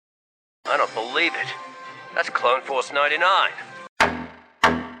I don't believe it. That's Clone Force 99.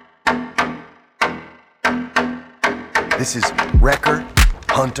 This is Wrecker,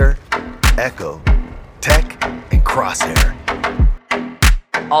 Hunter, Echo, Tech, and Crosshair.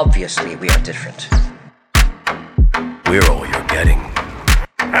 Obviously, we are different. We're all you're getting.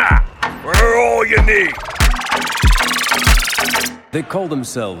 Ha! We're all you need! They call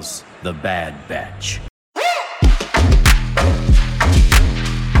themselves the Bad Batch.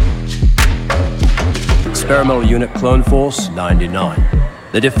 Experimental Unit Clone Force 99.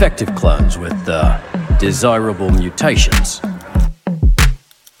 The defective clones with desirable mutations.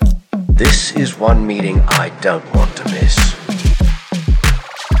 This is one meeting I don't want to miss.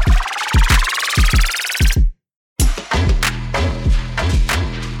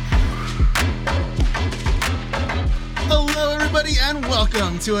 Hello, everybody, and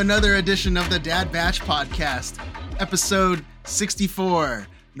welcome to another edition of the Dad Batch Podcast, episode 64,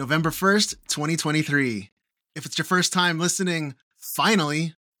 November 1st, 2023. If it's your first time listening,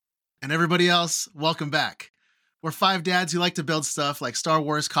 finally, and everybody else, welcome back. We're five dads who like to build stuff like Star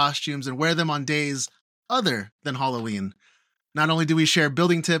Wars costumes and wear them on days other than Halloween. Not only do we share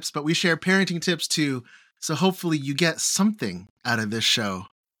building tips, but we share parenting tips too, so hopefully you get something out of this show.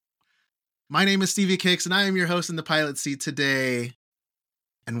 My name is Stevie Cakes, and I am your host in the pilot seat today.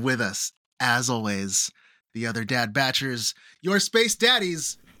 And with us, as always, the other Dad Batchers, your space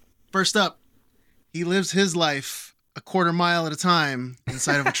daddies. First up, he lives his life a quarter mile at a time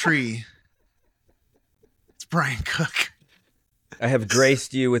inside of a tree. It's Brian Cook. I have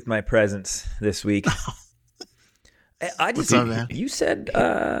graced you with my presence this week. I just, What's up, man? You said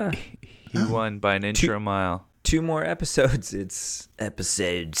He won by an inch or a mile. 2 more episodes. It's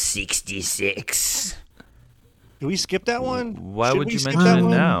episode 66. Did we skip that one? Why Should would we you skip mention that it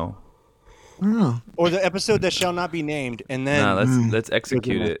one? now? I don't know. Or the episode that shall not be named, and then No, let's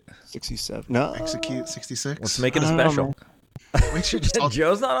execute it. 67. No, Execute 66. Let's make it a I don't know, special. We should just.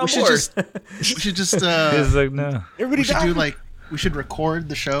 Joe's not on we should board. just. We should just. He's like, no. everybody We should died. do like. We should record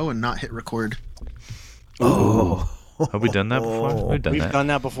the show and not hit record. Oh. Have we done that before? We've done We've that. done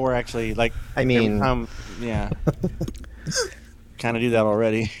that before, actually. Like, I mean- yeah, kind of do that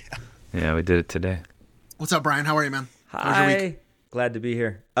already. Yeah, we did it today. What's up, Brian? How are you, man? How was your week? Hi. Glad to be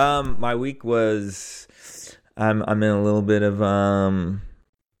here. My week was I'm in a little bit of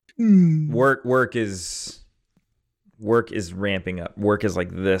work is ramping up. Work is like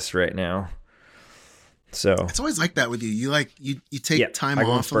this right now. So It's always like that with you. You take Yeah, time I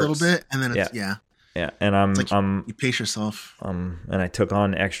go in off a little spurts. bit, and then it's yeah. yeah, and I'm It's like you pace yourself. and I took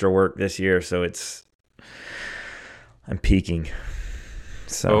on extra work this year, so I'm peaking.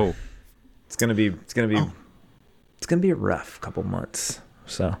 So it's gonna be a rough couple months.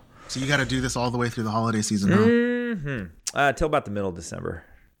 So You got to do this all the way through the holiday season, huh? till about the middle of December.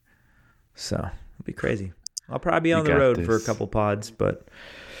 So it'll be crazy. I'll probably be on You the got road this. for a couple pods, but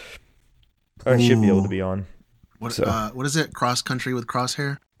I should be able to be on. What So- what is it? Cross country with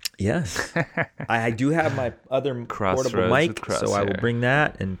Crosshair? Yes, I do have my other portable Crossroads mic, with so I will Crosshair. bring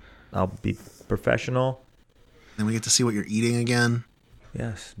that, and I'll be professional. Then we get to see what you're eating again.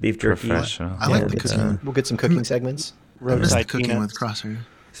 Yes, beef jerky. Professional. I like Yeah, the it's, cooking. We'll get some cooking segments. I miss the Roadside cooking peanuts. with Crosshair.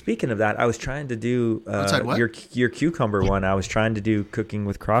 Speaking of that, I was trying to do Outside what? your cucumber one. I was trying to do cooking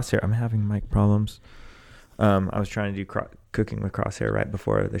with Crosshair. I'm having mic problems. I was trying to do cooking with Crosshair right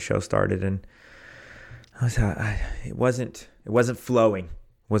before the show started, and it wasn't flowing.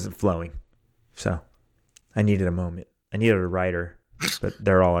 So I needed a moment. I needed a writer, but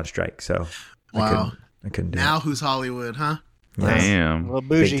they're all on strike, so Wow. I couldn't do Now it. who's Hollywood, huh? Yes. A Damn. little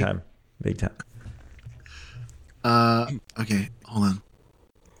bougie. Big time. Okay, hold on.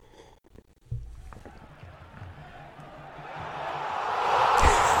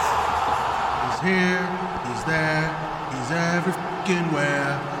 He's here, he's there, he's every fucking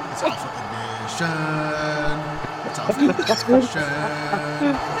where. It's Alpha Edition. It's Alpha Edition.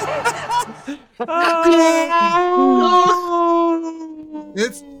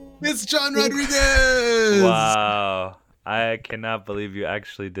 It's John Rodriguez. Wow. I cannot believe you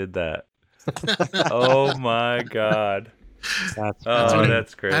actually did that. Oh my god. That's Oh,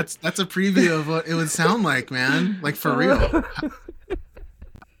 that's great. That's a preview of what it would sound like, man. Like for real.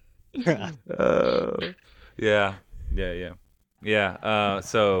 Yeah.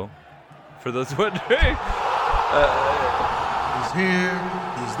 So, for those wondering, He's here,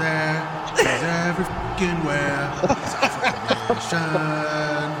 he's there, he's every fucking where. It's Alpha Edition.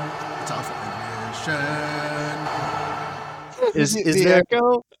 It's Alpha Edition. Is the there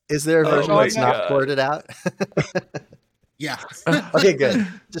echo? is there a Oh version my that's not God. ported out? Yeah. Okay, good.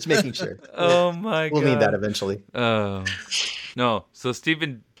 Just making sure. oh my god. We'll need that eventually. Oh, No, so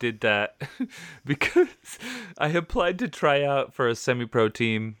Steven did that because I applied to try out for a semi-pro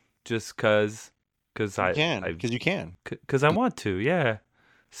team just because I want to, yeah.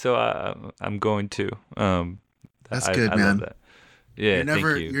 So I'm going to. That's good, man. Love that. Yeah, thank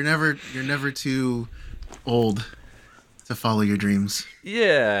you. You're never too old to follow your dreams.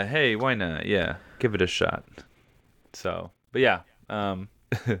 Yeah, hey, why not? Yeah, give it a shot. So, but yeah,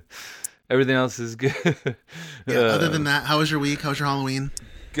 everything else is good. Yeah. Other than that, how was your week? How was your Halloween?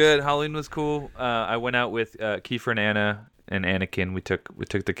 Good. Halloween was cool. I went out with Kiefer and Anna and Anakin. We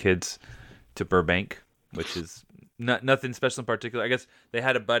took the kids to Burbank, which is nothing special in particular. I guess they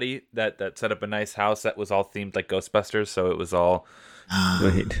had a buddy that set up a nice house that was all themed like Ghostbusters, so it was all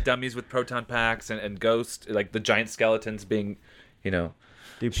dummies with proton packs and ghost, like the giant skeletons being, Dude,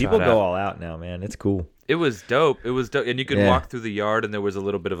 people go all out now, man. It's cool. It was dope. And you could walk through the yard, and there was a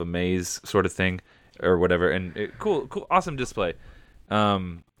little bit of a maze sort of thing, or whatever. And cool, awesome display.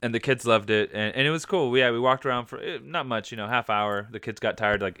 And the kids loved it, and it was cool. We walked around for not much, half hour. The kids got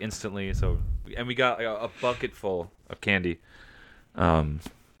tired like instantly, and we got a bucket full of candy.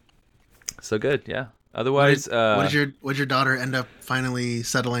 So good, yeah. Otherwise, what did your daughter end up finally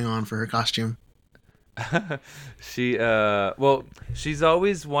settling on for her costume? She's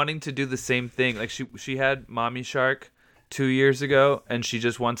always wanting to do the same thing. Like she had Mommy Shark 2 years ago, and she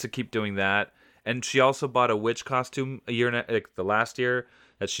just wants to keep doing that. And she also bought a witch costume the last year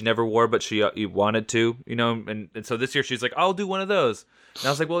that she never wore, but she wanted to, and so this year she's like, I'll do one of those. And I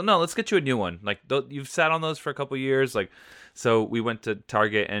was like, well, no, let's get you a new one. Like, you've sat on those for a couple years. Like, so we went to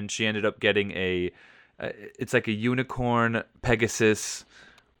Target, and she ended up getting it's like a unicorn Pegasus,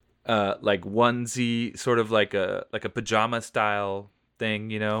 like onesie, sort of like a pajama style thing,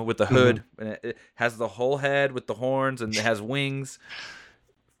 with the hood, and it has the whole head with the horns, and it has wings.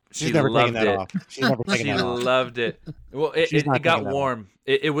 She loved it. She's never taken that off. She loved it. Well, it got warm.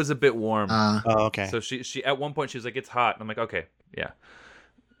 It was a bit warm. Oh, okay. So she at one point she was like, "It's hot." And I'm like, "Okay, yeah."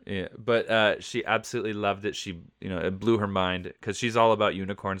 But she absolutely loved it. She, it blew her mind because she's all about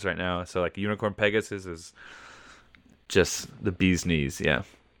unicorns right now. So like Unicorn Pegasus is just the bee's knees. Yeah.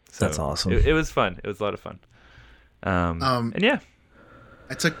 So that's awesome. It was fun. It was a lot of fun. And yeah.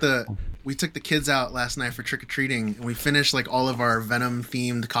 We took the kids out last night for trick or treating, and we finished like all of our Venom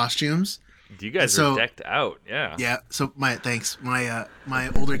themed costumes. You guys are decked out, yeah. Yeah. So my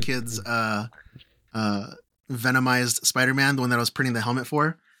older kids Venomized Spider-Man, the one that I was printing the helmet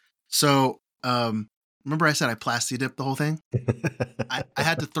for. So remember I said I plasti dipped the whole thing? I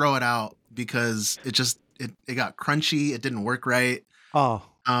had to throw it out because it got crunchy. It didn't work right. Oh.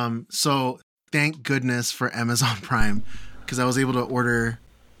 So thank goodness for Amazon Prime, because I was able to order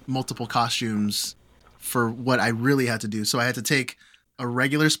multiple costumes for what I really had to do. So I had to take a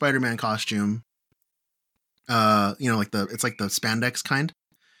regular Spider-Man costume, it's like the spandex kind.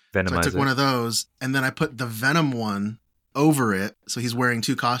 So I took one of those, and then I put the Venom one over it, so he's wearing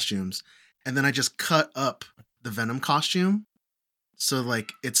two costumes, and then I just cut up the Venom costume so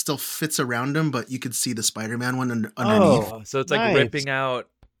like it still fits around him, but you could see the Spider-Man one underneath. Oh, so it's like ripping out.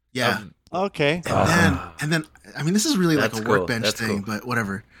 Yeah. Okay. And then I mean, this is really like a Workbench thing, cool. But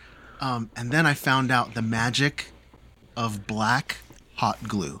whatever. And then I found out the magic of black hot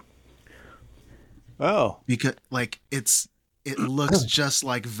glue. Oh. Because like it looks just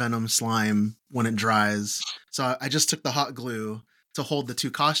like Venom slime when it dries. So I just took the hot glue to hold the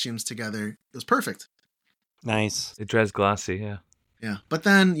two costumes together. It was perfect. Nice. It dries glossy, yeah. Yeah. But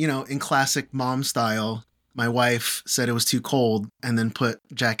then, in classic mom style, my wife said it was too cold and then put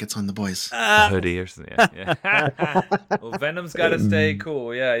jackets on the boys. A hoodie or something. Yeah. Well, Venom's got to stay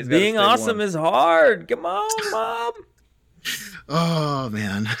cool. Yeah, he's being awesome warm. is hard. Come on, Mom. Oh,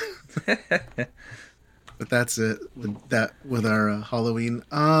 man. But that's it with our Halloween.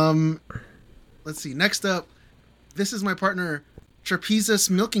 Let's see. Next up, this is my partner,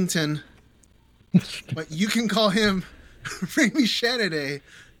 Trapezus Milkington. But you can call him Remy Shanaday.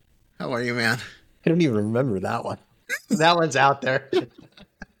 How are you, man? I don't even remember that one. That one's out there.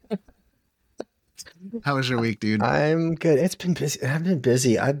 How was your week, dude? I'm good. It's been busy. I've been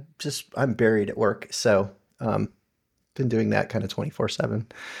busy. I'm buried at work. So, been doing that kind of 24/7.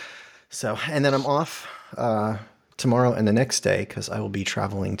 So, and then I'm off tomorrow and the next day because I will be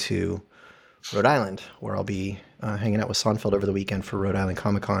traveling to Rhode Island, where I'll be hanging out with Seinfeld over the weekend for Rhode Island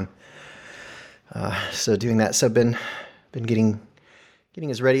Comic Con. So doing that. So been getting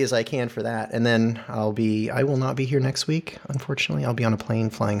as ready as I can for that. And then I will not be here next week. Unfortunately, I'll be on a plane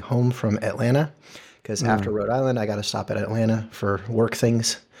flying home from Atlanta because after Rhode Island, I got to stop at Atlanta for work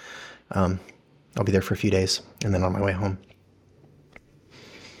things. I'll be there for a few days and then on my way home.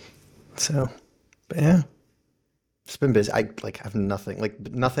 So, but yeah. It's been busy. I have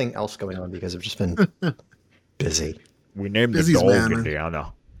nothing else going on because I've just been busy. We named Busy's the dog man.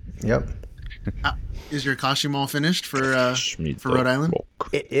 Indiana. Yep. Is your costume all finished for Rhode Island?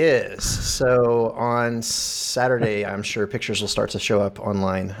 It is. So on Saturday, I'm sure pictures will start to show up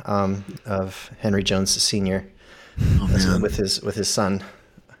online of Henry Jones Sr. With his son,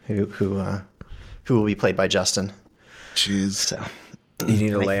 who will be played by Justin. Jeez. So You need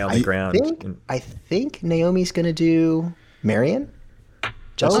to lay on the ground. I think Naomi's going to do Marion.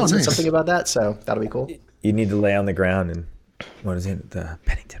 Justin said nice. something about that, so that'll be cool. You need to lay on the ground and what is it? The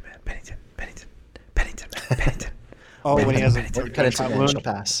Pennington man. Pennington. Oh, when he has a Cut into the initial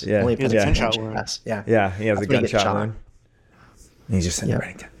pass. Yeah. Only He has a gunshot gunshot wound. pass. Yeah. Yeah, he has That's a when he gets gunshot shot. wound. And he's just saying Yeah.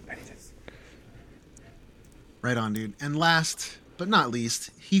 Pennington. Right on, dude. And last but not least,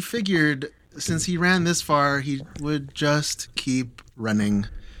 he figured since he ran this far, he would just keep running.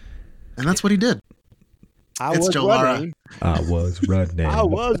 And that's what he did. I It's was Joe Lara. running. I was running. I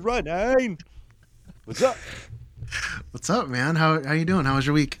was running. What's up? What's up, man? How you doing? How was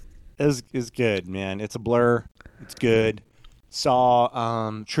your week? Is good, man. It's a blur. It's good.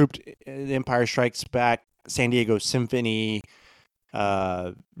 Saw Trooped The Empire Strikes Back San Diego Symphony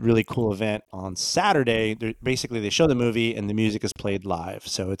really cool event on Saturday. Basically they show the movie and the music is played live.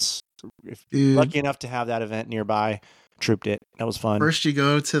 So if you're lucky enough to have that event nearby, Trooped it. That was fun. First you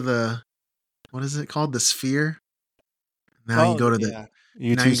go to the what is it called? The Sphere. Now you go to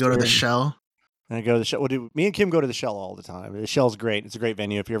the Shell. And I go to the Shell. Well, me and Kim go to the Shell all the time. The Shell's great. It's a great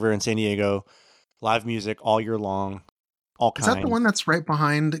venue. If you're ever in San Diego, live music all year long, all kinds. Is that the one that's right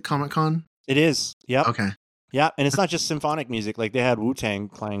behind Comic-Con? It is. Yep. Okay. Yeah, and it's not just symphonic music. Like they had Wu-Tang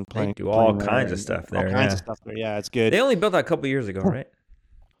playing. They do all playing kinds there of stuff there. All kinds of stuff there. Yeah, it's good. They only built that a couple years ago, right?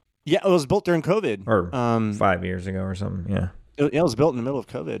 Yeah, it was built during COVID. Or 5 years ago or something. Yeah. It was built in the middle of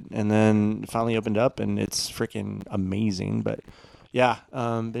COVID, and then finally opened up, and it's freaking amazing. But yeah,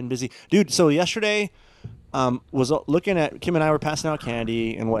 been busy, dude. So yesterday, was looking at Kim and I were passing out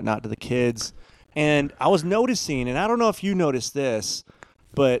candy and whatnot to the kids, and I was noticing, and I don't know if you noticed this,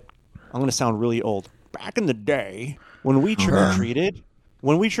 but I'm gonna sound really old. Back in the day, when we trick or treated,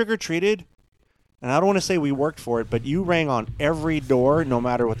 and I don't want to say we worked for it, but you rang on every door, no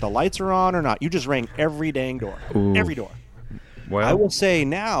matter what the lights are on or not. You just rang every dang door, every door. Well, I will say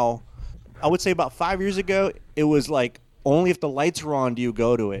now, I would say about 5 years ago, it was like only if the lights were on do you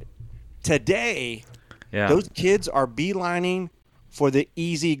go to it. Today, those kids are beelining for the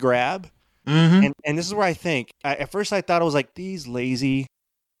easy grab. Mm-hmm. And this is where I think, at first I thought it was like these lazy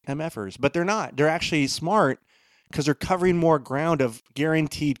MFers, but they're not. They're actually smart because they're covering more ground of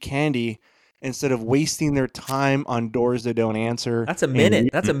guaranteed candy instead of wasting their time on doors that don't answer. That's a minute.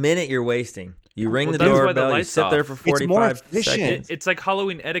 That's a minute you're wasting. You ring the that's why the doorbell, you lights sit there off. for It's more 45 efficient. seconds. It's like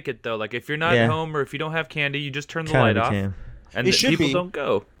Halloween etiquette, though. Like if you're not Yeah. home or if you don't have candy, you just turn the Kinda light off, became. and It the should people be. don't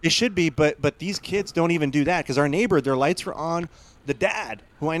go. It should be, but these kids don't even do that because our neighbor, their lights were on. The dad,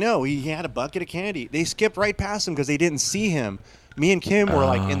 who I know, he had a bucket of candy. They skipped right past him because they didn't see him. Me and Kim were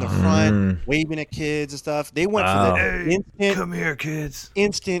like in the front, waving at kids and stuff. They went for the instant, Come here, kids.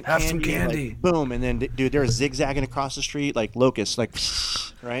 instant Have candy, some candy. like, boom, and then dude, they're zigzagging across the street like locusts, like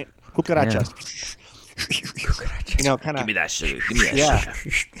right, cucarachas. You know, kind of. Give me that sugar. Give me that Yeah.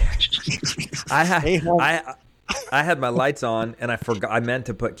 sugar. I had my lights on and I forgot. I meant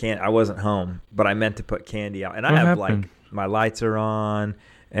to put I wasn't home, but I meant to put candy out. And I have like my lights are on,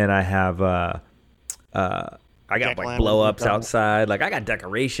 and I have I got like blow ups outside. Like I got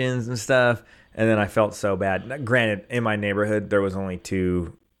decorations and stuff. And then I felt so bad. Now, granted, in my neighborhood there was only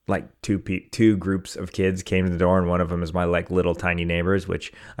two groups of kids came to the door, and one of them is my like little tiny neighbors,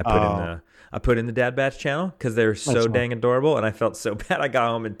 which I put in the Dad Batch channel because they're so dang adorable, and I felt so bad. I got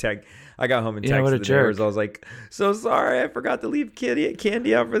home and texted what a the jerk. neighbors. I was like, so sorry, I forgot to leave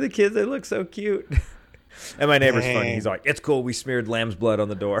candy out for the kids. They look so cute. And my neighbor's funny. He's like, it's cool. We smeared lamb's blood on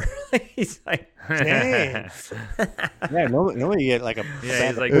the door. He's like, Dang. Yeah, nobody get like a. Yeah,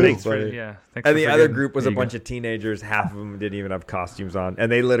 he's like, Ooh, thanks for funny. yeah. Thanks and for the other forgetting. group was There a you bunch go. of teenagers. Half of them didn't even have costumes on,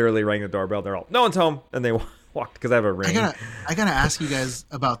 and they literally rang the doorbell. They're all, no one's home, and they walked because I have a ring. I gotta ask you guys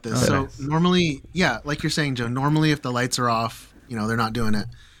about this. So normally, yeah, like you're saying, Joe. Normally, if the lights are off, they're not doing it.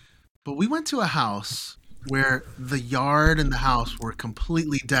 But we went to a house where the yard and the house were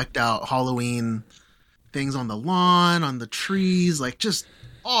completely decked out, Halloween things on the lawn, on the trees, like just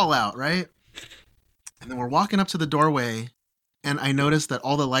all out, right? And then we're walking up to the doorway, and I noticed that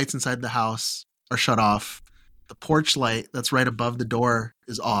all the lights inside the house are shut off. The porch light that's right above the door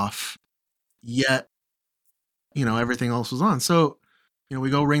is off. Yet, everything else was on. So, we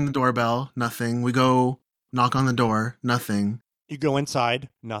go ring the doorbell, nothing. We go knock on the door, nothing. You go inside,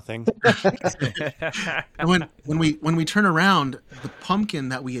 nothing. And when we turn around, the pumpkin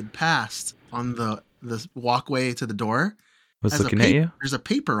that we had passed on the walkway to the door was looking at you. There's a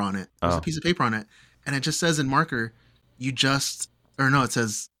paper on it. There's a piece of paper on it, and it just says in marker, it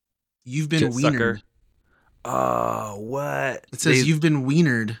says, "You've been wienered." Sucker. Oh, what? It says you've been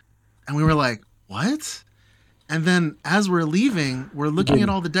wienered, and we were like, "What?" And then as we're leaving, we're looking at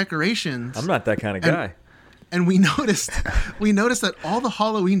all the decorations. I'm not that kind of guy. And we noticed that all the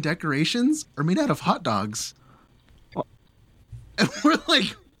Halloween decorations are made out of hot dogs. And we're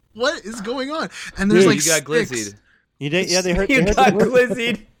like, what is going on? And there's you got glizzied. They heard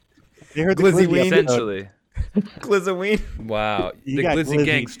glizzied. They heard the glizzy essentially. Glizzyween. Wow. The glizzy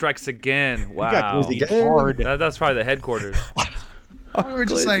gang strikes again. Wow. You got glizzy hard. That's probably the headquarters. We were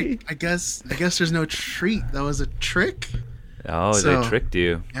just like, I guess there's no treat. That was a trick. Oh, they tricked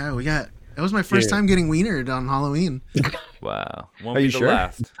you. Yeah, that was my first time getting wienered on Halloween. Wow. Are you sure?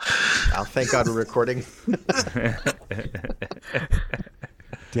 Last. Oh, thank God we're recording.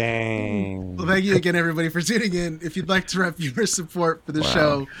 Dang. Well, thank you again, everybody, for tuning in. If you'd like to rep your support for the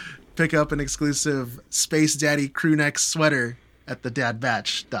show, pick up an exclusive Space Daddy crew neck sweater at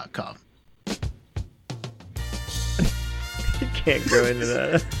thedadbatch.com. You can't go into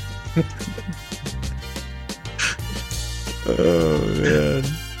that. Oh, man.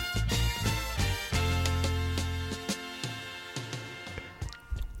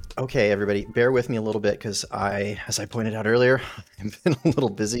 Okay, everybody, bear with me a little bit because as I pointed out earlier, I've been a little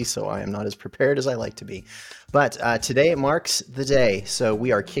busy, so I am not as prepared as I like to be. But today marks the day, so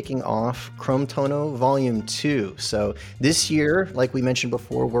we are kicking off Chrome Tono Volume 2. So this year, like we mentioned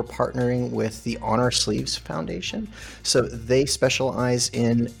before, we're partnering with the On Our Sleeves Foundation. So they specialize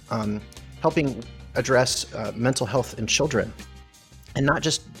in helping address mental health in children. And not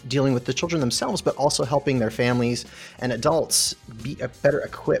just dealing with the children themselves, but also helping their families and adults be better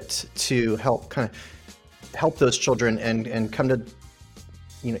equipped to help those children and come to,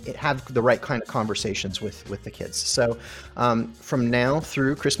 have the right kind of conversations with the kids. So from now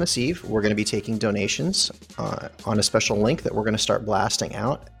through Christmas Eve, we're going to be taking donations on a special link that we're going to start blasting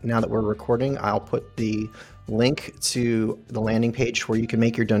out. Now that we're recording, I'll put the link to the landing page where you can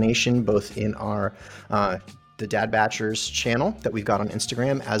make your donation, both in our the Dad Batchers channel that we've got on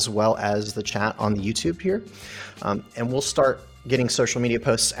Instagram, as well as the chat on the YouTube here. And we'll start getting social media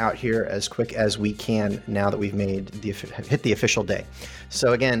posts out here as quick as we can now that we've hit the official day.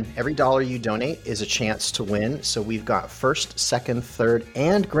 So again, every dollar you donate is a chance to win. So we've got first, second, third,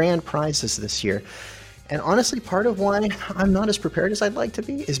 and grand prizes this year. And honestly, part of why I'm not as prepared as I'd like to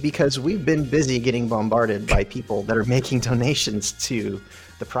be is because we've been busy getting bombarded by people that are making donations to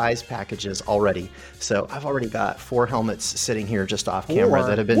the prize packages already. So I've already got 4 helmets sitting here just off camera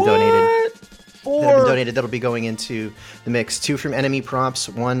that have been donated. That'll be going into the mix. 2 from Enemy Props.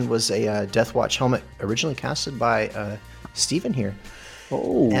 1 was a Death Watch helmet originally casted by Steven here.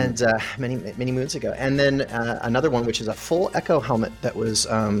 Oh. And many moons ago. And then another one, which is a full Echo helmet that was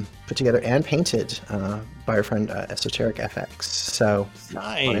put together and painted by our friend Esoteric FX. So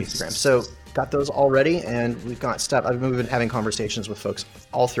nice. On Instagram. So got those already, and we've got stuff. We've been having conversations with folks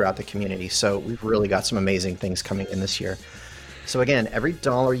all throughout the community. So we've really got some amazing things coming in this year. So again, every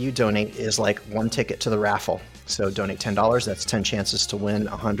dollar you donate is like 1 ticket to the raffle. So donate $10, that's 10 chances to win,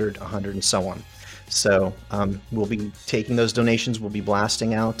 100, and so on. So we'll be taking those donations. We'll be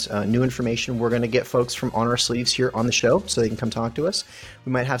blasting out new information. We're going to get folks from On Our Sleeves here on the show so they can come talk to us.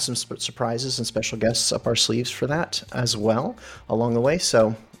 We might have some surprises and special guests up our sleeves for that as well along the way.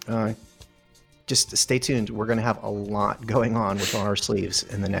 So just stay tuned. We're going to have a lot going on with On Our Sleeves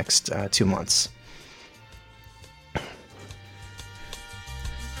in the next 2 months.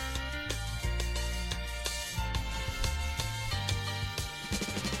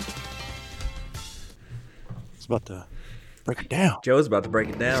 About to break it down. Joe's about to break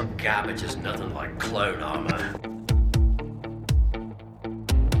it down. Garbage is nothing like clone armor.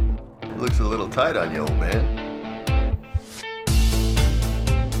 Looks a little tight on you, old man.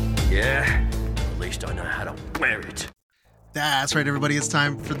 Yeah, at least I know how to wear it. That's right, everybody. It's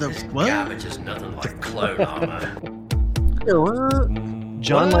time for the what? Garbage is nothing like clone armor.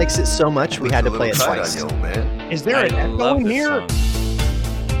 John likes it so much we had to play it twice. You, old man. Is there an echo in here?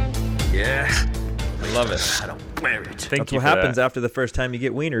 Yeah. I love it. How to wear it. That's what happens after the first time you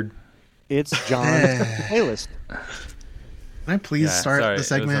get wienered. It's John's playlist. Can I please start the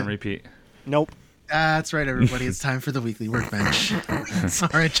segment? It was on repeat. Nope. That's right, everybody. It's time for the weekly workbench. All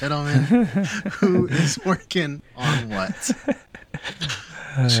right, gentlemen. Who is working on what?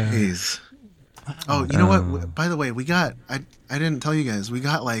 Jeez. Oh, you know what? By the way, we got, I didn't tell you guys, we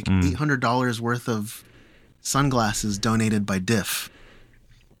got like $800 worth of sunglasses donated by Diff.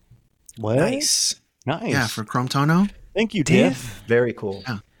 What? Nice. Yeah, for Chrome Tono. Thank you, Diff. Very cool.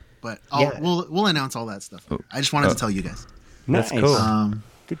 Yeah, but Yeah. we'll announce all that stuff. I just wanted to tell you guys. Nice. That's cool.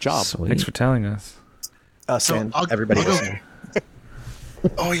 Good job. Thanks for telling us. Us and everybody listening.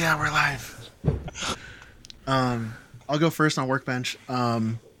 Oh yeah, we're live. I'll go first on Workbench.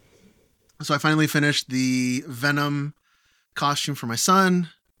 So I finally finished the Venom costume for my son.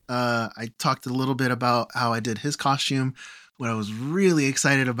 I talked a little bit about how I did his costume. What I was really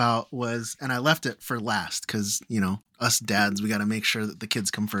excited about was, and I left it for last because, you know, us dads, we got to make sure that the kids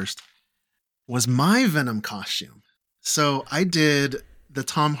come first, was my Venom costume. So I did the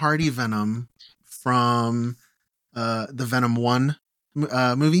Tom Hardy Venom from the Venom 1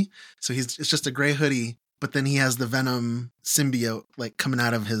 movie. So it's just a gray hoodie, but then he has the Venom symbiote like coming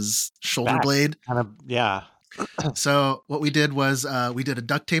out of his shoulder blade. Kind of, yeah. So what we did was we did a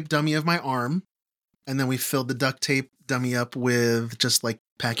duct tape dummy of my arm, and then we filled the duct tape dummy up with just like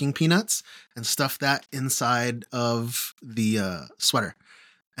packing peanuts and stuffed that inside of the sweater.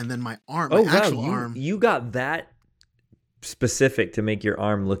 And then my arm, my actual arm. You got that specific to make your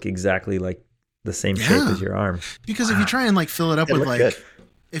arm look exactly like the same shape as your arm. Because if you try and like fill it up with like, good.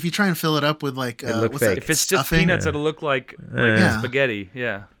 if you try and fill it up with like, what's that, If it's just stuffing? peanuts, it'll look like spaghetti.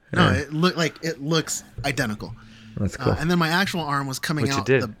 Yeah. No, it looks identical. That's cool. And then my actual arm was coming Which it out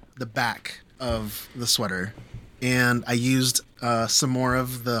did. the back of the sweater, and I used some more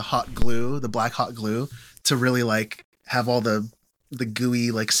of the hot glue, the black hot glue, to really like have all the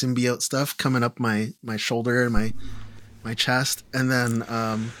gooey like symbiote stuff coming up my shoulder and my chest, and then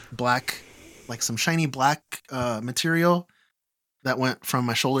black, like some shiny black material that went from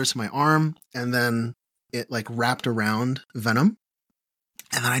my shoulder to my arm, and then it like wrapped around Venom.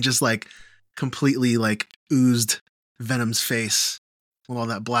 And then I just like completely like oozed Venom's face with all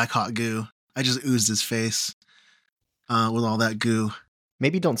that black hot goo. I just oozed his face with all that goo.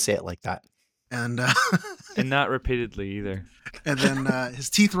 Maybe don't say it like that. And And not repeatedly either. and then his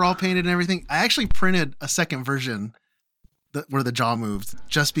teeth were all painted and everything. I actually printed a second version where the jaw moved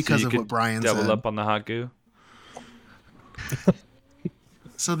just because you of could what Brian double said. up on the hot goo.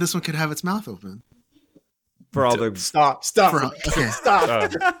 So this one could have its mouth open. For all the Stop. Okay.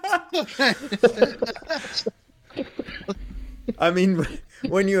 Stop. I mean,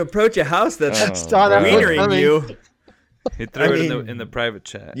 when you approach a house that's Saw that one wienering coming. you, He threw it in the private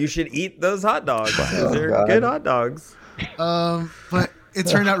chat. you should eat those hot dogs. They're God. good hot dogs. But it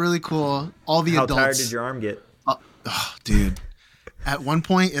turned out really cool. All the How adults. tired did your arm get? Oh, dude. At one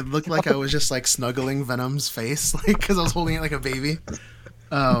point, it looked like I was just like snuggling Venom's face, like because I was holding it like a baby.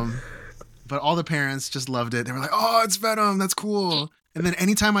 But all the parents just loved it. They were like, "Oh, it's Venom. That's cool." And then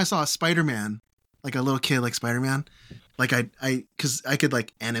anytime I saw a Spider-Man, like a little kid like Spider-Man, like because I could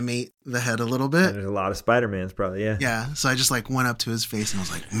like animate the head a little bit. There's a lot of Spider-Mans, probably. Yeah. Yeah, so I just like went up to his face and I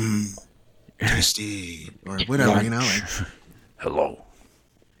was like, tasty, or whatever, you know. Like, Hello.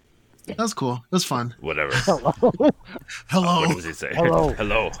 that was cool. It was fun. Whatever. Hello. What does he say? Hello.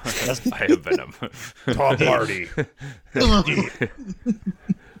 Hello. I have Venom. Tom Hardy. Hello.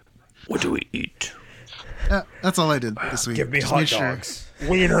 What do we eat? That's all I did this week. Give me Just hot made sure- dogs.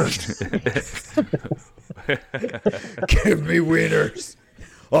 Wieners. Give me wieners.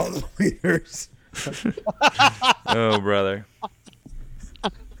 All the wieners. Oh, brother.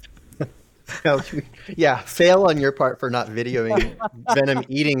 Yeah, fail on your part for not videoing Venom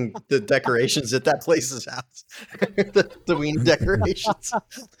eating the decorations at that place's house. the wiener decorations.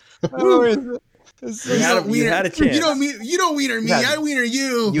 You had a chance. You don't wiener me. I wiener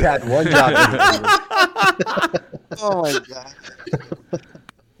you. You had one job. Oh my god.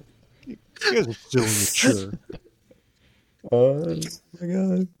 You guys are still immature. Oh my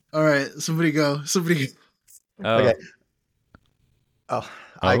god. All right, somebody go. Somebody. Oh.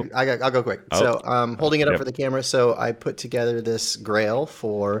 Okay. I'll go quick. So holding it up for the camera. So I put together this grail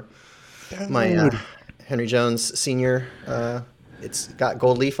for my Henry Jones Senior. It's got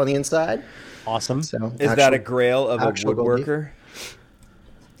gold leaf on the inside. Awesome. So Is that a grail of a actual gold leaf. woodworker?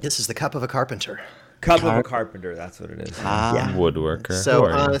 This is the cup of a carpenter. Cup of a carpenter. That's what it is. Yeah. Woodworker. So Who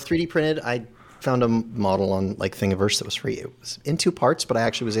are you? 3D printed. I found a model on like Thingiverse that was free. It was in 2 parts, but I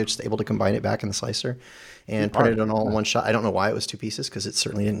actually was just able to combine it back in the slicer and printed it all in one shot. I don't know why it was 2 pieces because it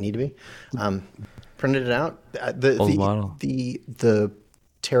certainly didn't need to be. Printed it out. The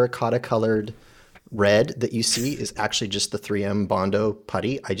terracotta colored red that you see is actually just the 3M Bondo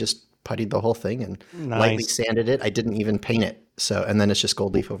putty. I just puttied the whole thing and lightly sanded it. I didn't even paint it. So, and then it's just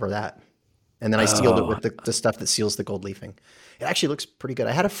gold leaf over that. and then I sealed it with the stuff that seals the gold leafing. It actually looks pretty good.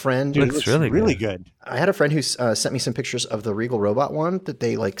 I had a friend. Dude, it looks really good. I had a friend who sent me some pictures of the Regal Robot one that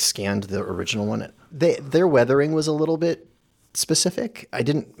they like scanned the original one. Their weathering was a little bit specific. I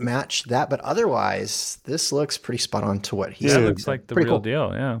didn't match that, but otherwise, this looks pretty spot on to what he said. It looks like the real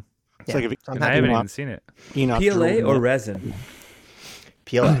deal. Yeah. It's like and I haven't even seen it. PLA or resin?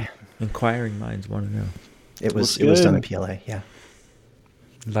 PLA. Inquiring minds want to know. It was done in PLA. Yeah.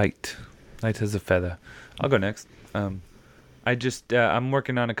 Light as a feather. I'll go next. I'm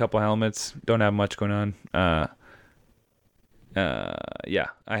working on a couple helmets. Don't have much going on. I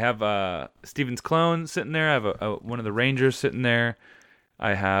have Steven's clone sitting there. I have one of the Rangers sitting there.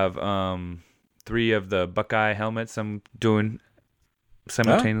 I have 3 of the Buckeye helmets I'm doing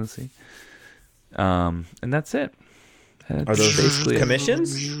simultaneously. And that's it. Are those basically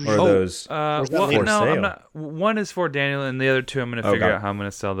commissions, or are those for sale? I'm not. One is for Daniel, and the other 2 I'm going to figure out how I'm going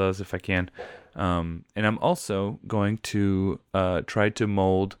to sell those if I can. And I'm also going to try to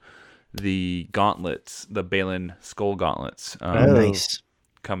mold the gauntlets, the Balin skull gauntlets. Nice.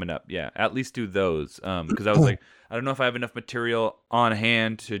 Coming up, yeah. At least do those, because I was like, I don't know if I have enough material on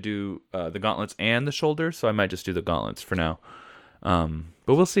hand to do the gauntlets and the shoulders, so I might just do the gauntlets for now. But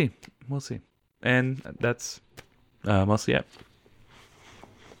we'll see. And that's mostly it.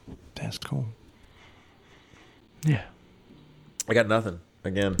 That's cool. Yeah. I got nothing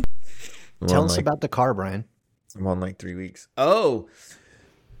again. Tell us about the car, Brian. I'm on like 3 weeks. Oh.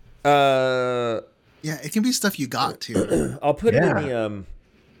 Yeah, it can be stuff you got too. I'll put it in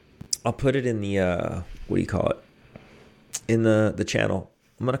the what do you call it? In the channel.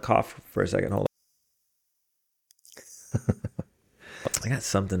 I'm gonna cough for a second. Hold on. I got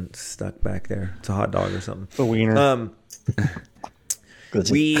something stuck back there. It's a hot dog or something. The wiener.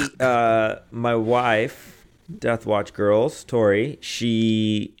 My wife, Death Watch Girls, Tori,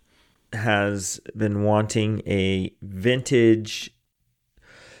 she has been wanting a vintage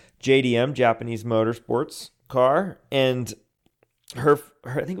JDM, Japanese Motorsports car, and her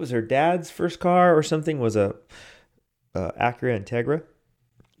I think it was her dad's first car or something was a Acura Integra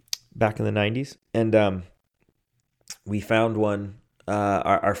back in the 90s, and we found one.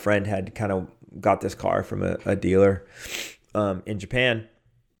 Our friend had kind of got this car from a dealer in Japan,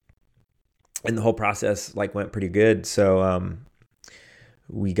 and the whole process like went pretty good. So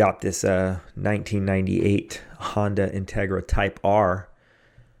we got this 1998 Honda Integra Type R.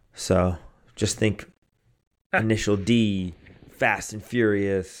 So just think Initial D, Fast and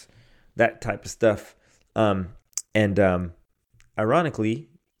Furious, that type of stuff. And ironically,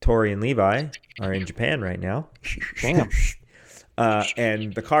 Tori and Levi are in Japan right now. Damn.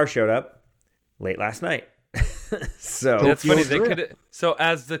 And the car showed up late last night. So that's funny. So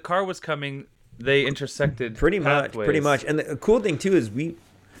as the car was coming, they intersected pretty pathways. much. And the cool thing too is we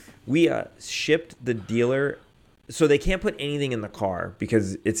shipped the dealer, so they can't put anything in the car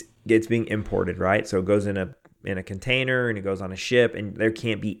because it's being imported, right? So it goes in a container and it goes on a ship, and there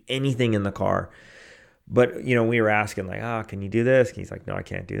can't be anything in the car. But we were asking like, can you do this? And he's like, no, I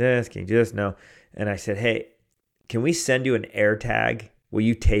can't do this. Can you do this? No. And I said, hey, can we send you an air tag? Will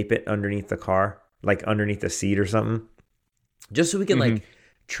you tape it underneath the car, like underneath the seat or something, just so we can like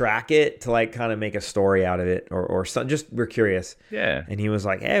track it to like kind of make a story out of it or something? Just we're curious. Yeah. And he was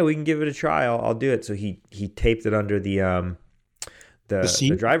like, hey, we can give it a try. I'll do it. So he taped it under the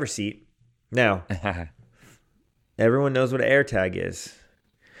driver's seat. Now, everyone knows what an air tag is.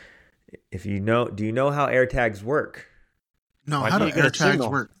 Do you know how air tags work? No, how do air tags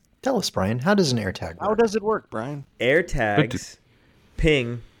work? Tell us, Brian. How does an air tag work? How does it work, Brian? Air tags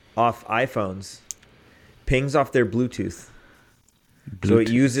ping off iPhones, pings off their Bluetooth. So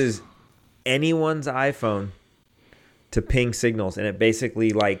it uses anyone's iPhone to ping signals, and it basically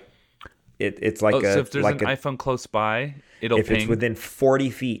like it's like so if there's an iPhone close by, it'll ping. If it's within 40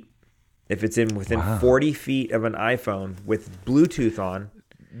 feet, within 40 feet of an iPhone with Bluetooth on,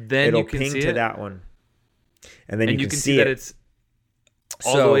 then it'll you can ping see to it? that one, and then you can see that it. it's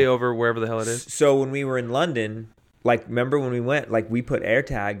all the way over wherever the hell it is. So when we were in London, like remember when we went, like we put air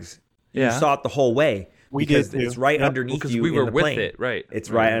tags. You saw it the whole way. We because did. It's right underneath you. We were in the with plane. it, right? It's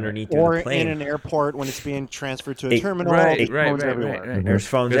right underneath you or in the plane. in an airport when it's being transferred to a terminal. Right. There's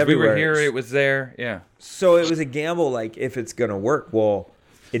phones everywhere. We were here, it was there. Yeah. So it was a gamble. Like if it's gonna work, well,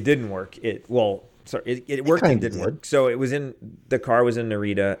 it didn't work. It worked and didn't work. So the car was in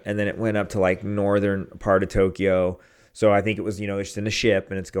Narita, and then it went up to like northern part of Tokyo. So I think it was it's in a ship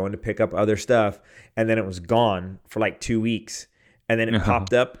and it's going to pick up other stuff, and then it was gone for like 2 weeks, and then it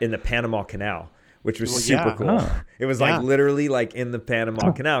popped up in the Panama Canal, which was super cool. Huh. It was like literally like in the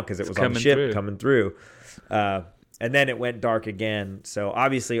Panama Canal because it was on the ship coming through. And then it went dark again. So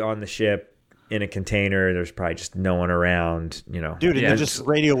obviously on the ship, in a container. There's probably just no one around, Dude, and they're just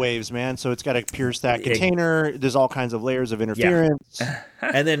radio waves, man. So it's got a pure stack container. There's all kinds of layers of interference. Yeah.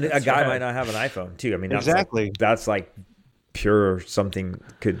 And then a guy might not have an iPhone too. I mean, that's like pure something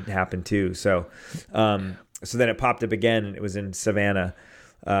could happen too. So, so then it popped up again, and it was in Savannah.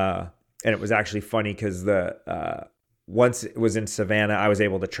 And it was actually funny because once it was in Savannah, I was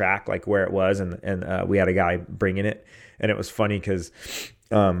able to track like where it was, and we had a guy bringing it, and it was funny because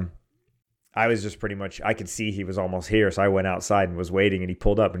I was just pretty much, I could see he was almost here, so I went outside and was waiting, and he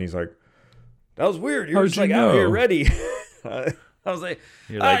pulled up, and he's like, "That was weird. You were just like out here ready." I was like,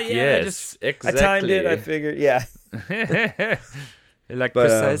 "You're like, yes, exactly." I timed it. I figured, yeah.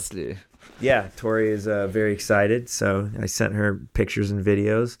 Precisely. Yeah, Tori is very excited, so I sent her pictures and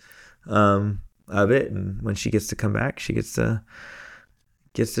videos of it, and when she gets to come back, she gets to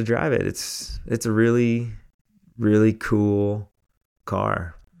drive it. It's a really, really cool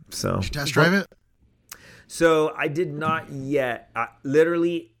car. So did you test drive it? So I did not yet.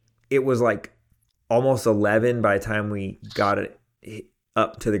 Literally, it was like almost 11 by the time we got it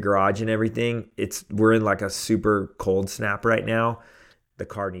up to the garage and everything. We're in like a super cold snap right now. The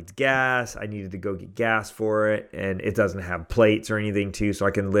car needs gas. I needed to go get gas for it, and it doesn't have plates or anything too, so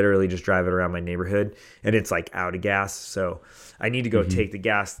I can literally just drive it around my neighborhood, and it's like out of gas. So I need to go take the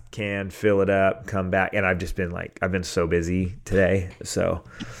gas can, fill it up, come back, and I've been so busy today, so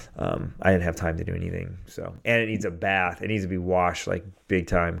I didn't have time to do anything. So, and it needs a bath. It needs to be washed like big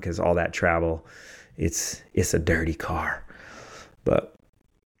time because all that travel. It's a dirty car, but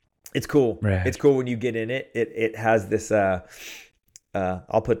it's cool. Right. It's cool when you get in it. It has this.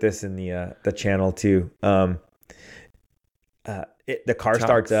 I'll put this in the channel too. The car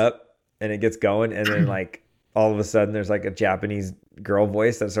starts up and it gets going, and then like all of a sudden there's like a Japanese girl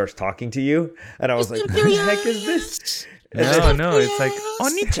voice that starts talking to you, and I was like, "What the heck is this?" No, it's like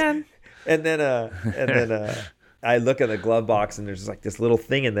Oni-chan. And then I look at the glove box, and there's just like this little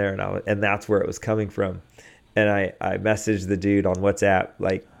thing in there, and that's where it was coming from. And I messaged the dude on WhatsApp,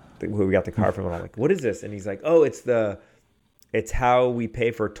 like who we got the car from, and I'm like, "What is this?" And he's like, "Oh, it's how we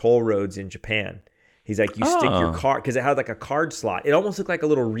pay for toll roads in Japan." He's like, you stick your card, because it had like a card slot. It almost looked like a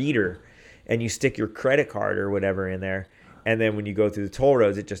little reader, and you stick your credit card or whatever in there, and then when you go through the toll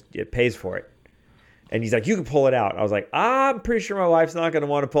roads, it pays for it. And he's like, you can pull it out. I was like, I'm pretty sure my wife's not going to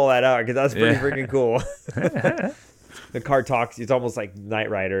want to pull that out because that's pretty freaking cool. The car talks. It's almost like Knight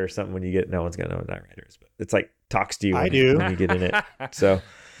Rider or something when you get. No one's going to know what Knight Rider is, but it's like talks to you when you get in it. So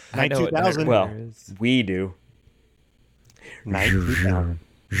I know 2000. Well, we do.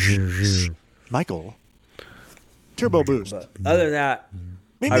 Michael, turbo boost. But other than that,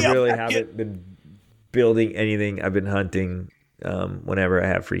 I really haven't been building anything. I've been hunting whenever I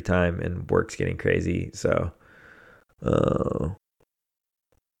have free time, and work's getting crazy. So,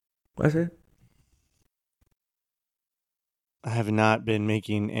 what's it? I have not been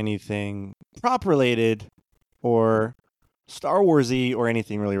making anything prop related or Star Warsy or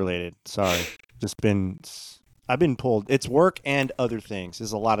anything really related. Sorry, I've been pulled. It's work and other things.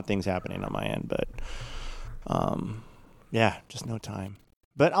 There's a lot of things happening on my end, but yeah, just no time.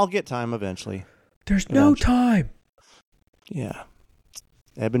 But I'll get time eventually. There's no time. Yeah.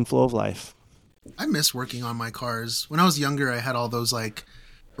 Ebb and flow of life. I miss working on my cars. When I was younger, I had all those like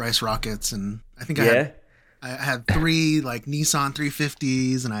Rice Rockets, and I think I had 3 like Nissan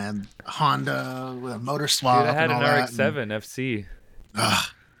 350s, and I had a Honda with a motor swap. Dude, I had and all an RX-7 FC.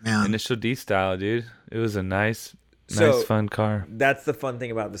 Man. Initial D style, dude. It was a nice, fun car. That's the fun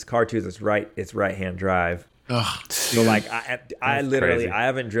thing about this car too. Is it's right-hand drive. So like I literally I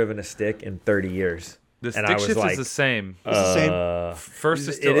haven't driven a stick in 30 years. The stick shift is the same. It's the same. First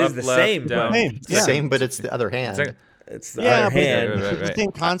is still up, the left, same. Down. It's the same, but it's the other hand. It's the other hand. It's the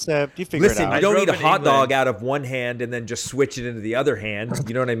same concept. You figure it out. Listen, you don't need a hot dog out of one hand and then just switch it into the other hand.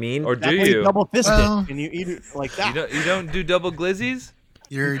 You know what I mean? Or do you? Double fist it and you eat it like that. You don't do double glizzies?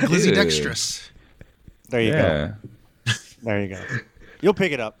 You're glizzy-dexterous. There you go. There you go. You'll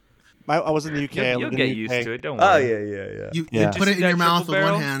pick it up. I was in the UK. You'll get used to it. Don't worry. Oh, yeah. You put it in your mouth with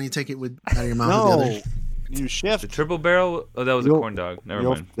one hand. You take it out of your mouth with the other. You shift. The triple barrel? Oh, that was a corn dog. Never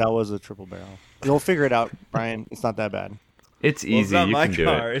mind. That was a triple barrel. You'll figure it out, Brian. It's not that bad. It's easy. It's not you my can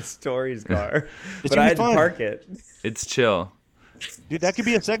car. do it. It's Tori's car. But I had to park it. It's chill. Dude, that could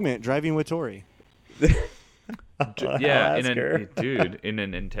be a segment, driving with Tori. Yeah, in an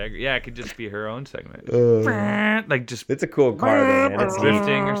Integra. Yeah, it could just be her own segment. Like just it's a cool car though, man. It's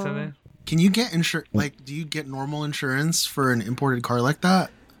drifting or something. Can you get insurance? Like, do you get normal insurance for an imported car like that?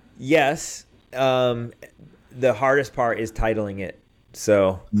 Yes. The hardest part is titling it.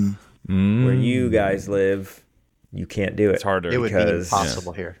 So where you guys live, you can't do it. It's harder. It would be because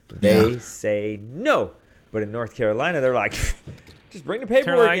impossible here. they say no. But in North Carolina, they're like, just bring the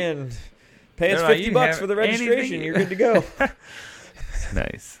paperwork like- in. Pay us they're like, $50 "You bucks have for the registration. anything?" You're good to go.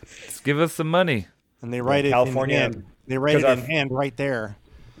 Nice. Just give us some money. And they write it California, in hand. They write it 'cause in hand right there.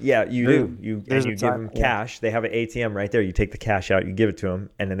 Yeah, you do. You There's and a you give time- them cash. They have an ATM right there. You take the cash out, you give it to them,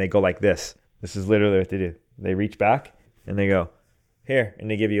 and then they go like this. This is literally what they do. They reach back and they go, here, and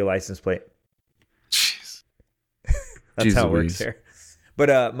they give you a license plate. Jeez. That's Jeez how it works Louise. here.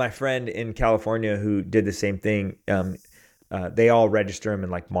 But my friend in California who did the same thing, they all register them in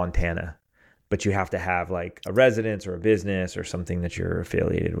like Montana. But you have to have like a residence or a business or something that you're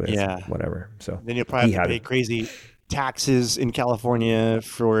affiliated with. Yeah. Whatever. So Then you'll probably have to pay crazy taxes in California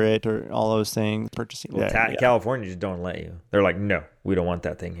for it, or all those things. Purchasing. California just don't let you. They're like, no, we don't want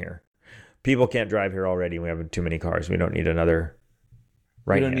that thing here. People can't drive here already. We have too many cars. We don't need another.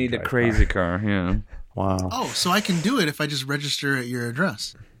 We don't need a crazy car. Yeah. Wow. Oh, so I can do it if I just register at your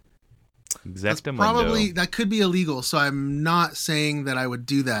address. That's Exactamundo. probably that could be illegal. So I'm not saying that I would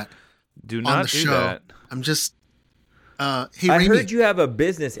do that Do on not the do show. that. I'm just. Hey, I Raimi. heard you have a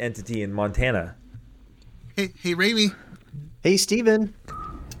business entity in Montana. Hey, Raimi. Hey, Steven.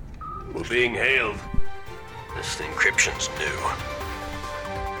 We're being hailed. This encryption's new.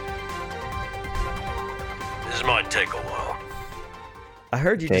 This might take a while. I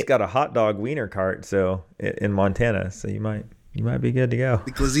heard you Okay. just got a hot dog wiener cart, so in Montana, so you might be good to go.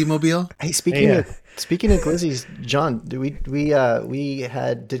 The Glizzy Mobile. Hey, speaking of Glizzies, John, we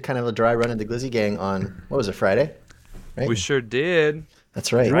did kind of a dry run of the Glizzy gang on, what was it, Friday? Right? We sure did.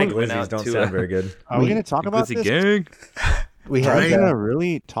 That's right. Dry went glizzies out don't to sound a- very good. Are we going to talk about Glizzy this? gang. We Are had we going to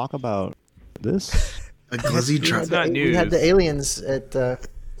really talk about this? A Glizzy truck. not we had news. the aliens at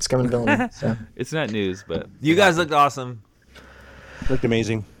Scum and Villainy. So. It's not news, but You guys looked awesome. Looked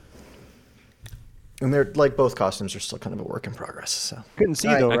amazing. And they're like both costumes are still kind of a work in progress. So Couldn't see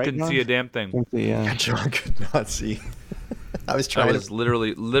All right. though, I right? couldn't John? see a damn thing. Couldn't see, yeah. John could not see. I was I trying was to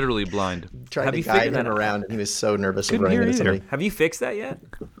literally blind. Have to you guide figured him that out? around, and he was so nervous of Couldn't running hear into either. somebody. Have you fixed that yet?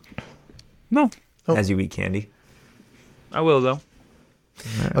 No, As you eat candy. I will though.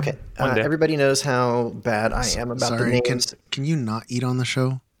 Okay, One day. everybody knows how bad I am about the Sorry, names. can you not eat on the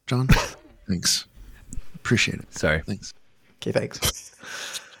show, John? Thanks. Appreciate it. Sorry. Thanks. Okay, thanks.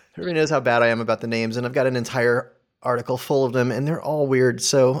 Everybody knows how bad I am about the names, and I've got an entire article full of them, and they're all weird.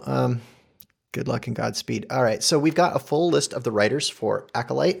 So, good luck and Godspeed. All right, so we've got a full list of the writers for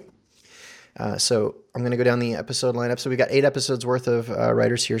Acolyte. So I'm going to go down the episode lineup. So we got 8 episodes worth of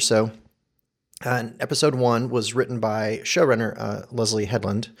writers here. So episode 1 was written by showrunner Leslie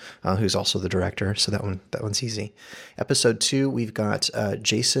Headland, who's also the director. So that one's easy. Episode 2, we've got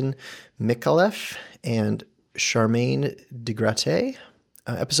Jason Micallef and Charmaine DeGratte.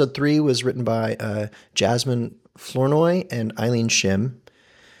 Episode 3 was written by Jasmine Flournoy and Eileen Shim.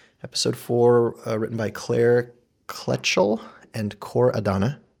 Episode 4 written by Claire Kletchel and Cor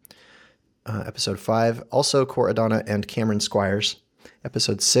Adana. Episode 5, also Cor Adana and Cameron Squires.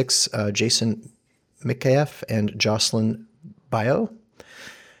 Episode 6, Jason Micallef and Jocelyn Bio.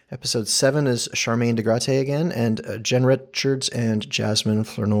 Episode 7 is Charmaine DeGratte again, and Jen Richards and Jasmine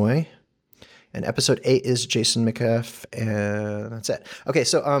Flournoy. And episode 8 is Jason Micallef, and that's it. Okay,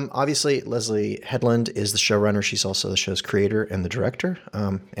 so obviously Leslie Headland is the showrunner. She's also the show's creator and the director,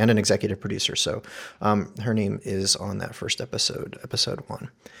 and an executive producer. So her name is on that first episode, episode 1.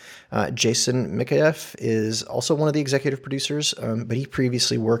 Jason Micallef is also one of the executive producers, but he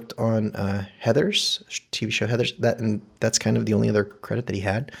previously worked on Heathers, TV show Heathers. That's kind of the only other credit that he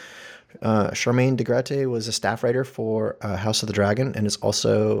had. Charmaine DeGratte was a staff writer for House of the Dragon and is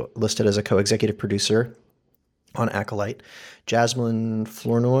also listed as a co-executive producer on Acolyte. Jasmine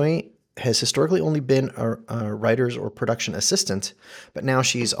Flournoy has historically only been a writer's or production assistant, but now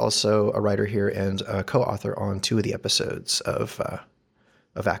she's also a writer here and a co-author on 2 of the episodes of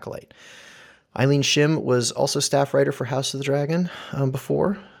Acolyte. Eileen Shim was also staff writer for House of the Dragon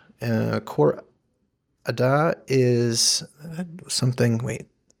before. Cor Adana is something. Wait.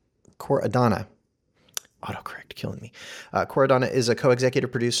 Cor Adana. Autocorrect killing me. Cor Adana is a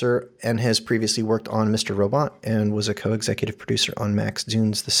co-executive producer and has previously worked on Mr. Robot and was a co-executive producer on Max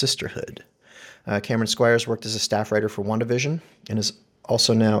Dune's The Sisterhood. Cameron Squires worked as a staff writer for WandaVision and is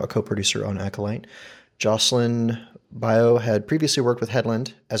also now a co-producer on Acolyte. Jocelyn Bio had previously worked with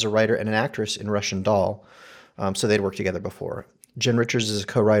Headland as a writer and an actress in Russian Doll, so they'd worked together before. Jen Richards is a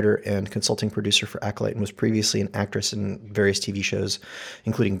co-writer and consulting producer for Acolyte and was previously an actress in various TV shows,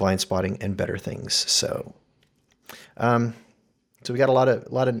 including Blind Spotting and Better Things. So we got a lot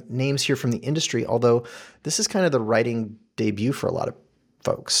of names here from the industry, although this is kind of the writing debut for a lot of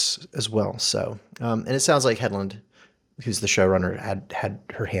folks as well. So, and it sounds like Headland, who's the showrunner, had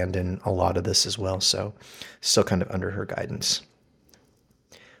her hand in a lot of this as well. So, still kind of under her guidance.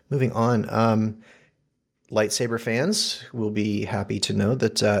 Moving on, lightsaber fans will be happy to know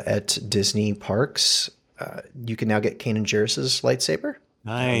that at Disney parks, you can now get Kanan Jarrus's lightsaber.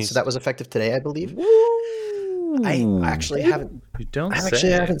 Nice. So that was effective today, I believe. I actually haven't. You don't I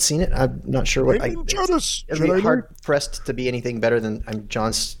haven't seen it. I'm not sure what. It's hard pressed to be anything better than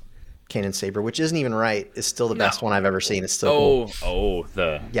John's Kanan saber, which isn't even right. Is still the best one I've ever seen. It's still cool.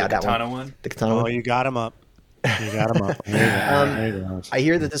 The katana one. The katana one. Oh, you got him up. You got him up. I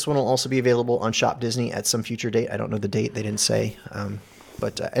hear that this one will also be available on Shop Disney at some future date. I don't know the date. They didn't say.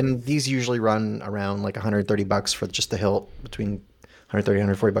 But and these usually run around like $130 for just the hilt, between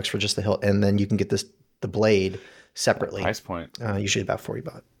 $130 $140 for just the hilt, and then you can get the blade separately. Price point. Usually about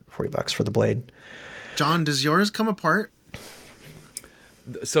 $40 for the blade. John, does yours come apart?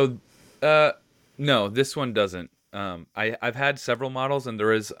 So, no, this one doesn't. I've had several models, and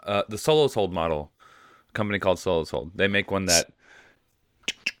there is the Solos Hold model, a company called Solos Hold. They make one that.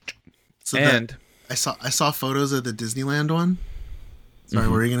 So and I saw photos of the Disneyland one. Sorry,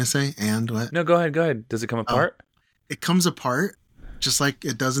 what were you gonna say? And what? No, go ahead. Does it come apart? It comes apart, just like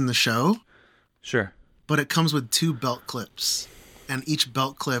it does in the show. Sure. But it comes with 2 belt clips, and each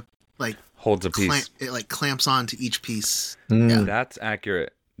belt clip holds a piece. It clamps on to each piece. Yeah, that's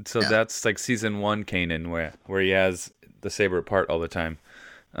accurate. So that's like season 1 Kanan, where he has the saber apart all the time.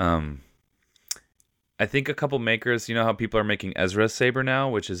 I think a couple makers, you know how people are making Ezra's saber now,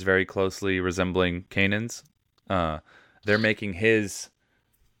 which is very closely resembling Kanan's. They're making his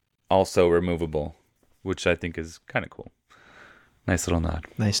also removable, which I think is kind of cool. Nice little nod.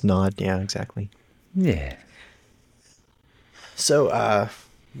 Nice nod. Yeah, exactly. Yeah. So,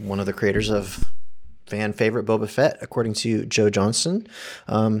 one of the creators of fan favorite Boba Fett, according to Joe Johnston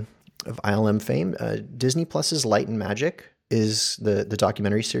of ILM fame, Disney Plus's Light and Magic is the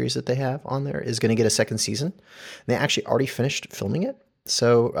documentary series that they have on there is going to get a second season. They actually already finished filming it.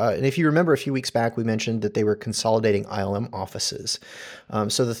 So, and if you remember a few weeks back, we mentioned that they were consolidating ILM offices.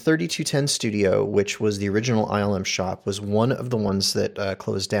 So the 3210 studio, which was the original ILM shop, was one of the ones that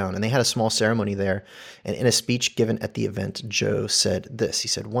closed down. And they had a small ceremony there. And in a speech given at the event, Joe said this. He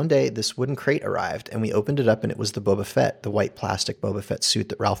said, "One day this wooden crate arrived and we opened it up and it was the Boba Fett, the white plastic Boba Fett suit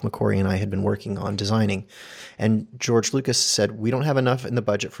that Ralph McQuarrie and I had been working on designing. And George Lucas said, we don't have enough in the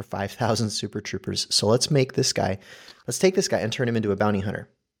budget for 5,000 Super Troopers. So let's take this guy and turn him into a bounty hunter."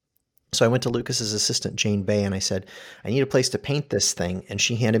 So I went to Lucas's assistant, Jane Bay, and I said, "I need a place to paint this thing." And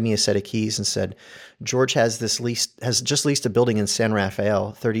she handed me a set of keys and said, "George has just leased a building in San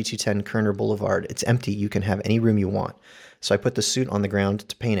Rafael, 3210 Kerner Boulevard. It's empty. You can have any room you want." So I put the suit on the ground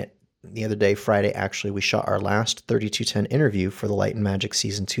to paint it. The other day, Friday, actually, we shot our last 3210 interview for the Light and Magic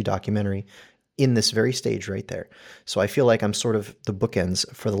Season 2 documentary in this very stage right there. So I feel like I'm sort of the bookends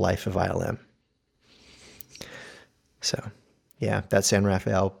for the life of ILM. So, yeah, that's San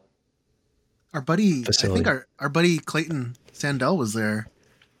Rafael. Our buddy, facility. I think our buddy Clayton Sandell was there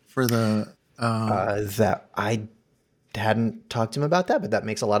for the. That I hadn't talked to him about that, but that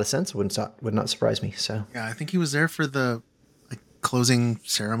makes a lot of sense. Would not surprise me. So yeah, I think he was there for the closing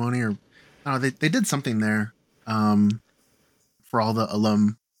ceremony, or I don't know, they did something there for all the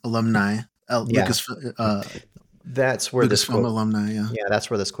alumni. Lucas, that's where this quote, alumni. Yeah,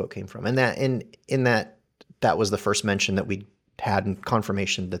 that's where this quote came from, and that in that was the first mention that we had and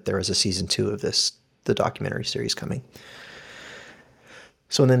confirmation that there is a season 2 of the documentary series coming.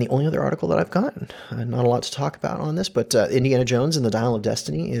 So, and then the only other article that I've gotten, not a lot to talk about on this, but Indiana Jones and the Dial of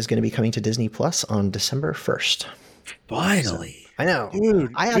Destiny is going to be coming to Disney Plus on December 1st. Finally. So, I know.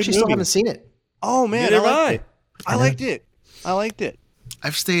 Dude, I actually still haven't seen it. Oh, man. I liked it.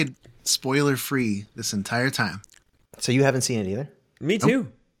 I've stayed spoiler free this entire time. So you haven't seen it either? Me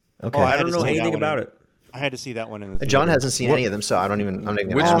too. Okay. I don't know anything about it. I had to see that one in the theater. John hasn't seen any of them, so I'm not even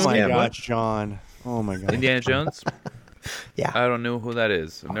Which Oh one? my gosh, John. Oh my god. Indiana Jones? Yeah. I don't know who that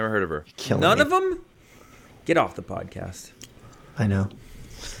is. I've never heard of her. None of them? Get off the podcast. I know.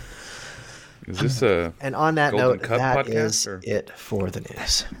 Is this a And on that Golden note, Cup that podcast, is or? it for the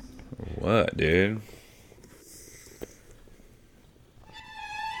news. What, dude?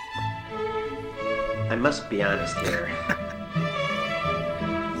 I must be honest here.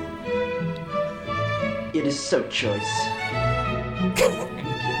 It is so choice.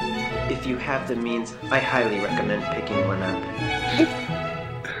 If you have the means, I highly recommend picking one up.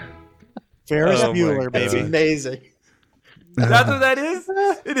 Ferris Oh my Bueller, God. baby. Amazing. That's what that is?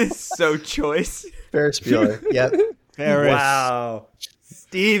 It is so choice. Ferris Bueller. Yep. Ferris. Wow.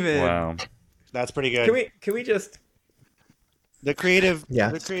 Steven. Wow. That's pretty good. Can we just The creative. Yeah.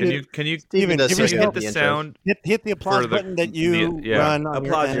 The creative. Can you Steven, does give say yourself hit the intros. sound? hit the applause For the- button that you yeah. run on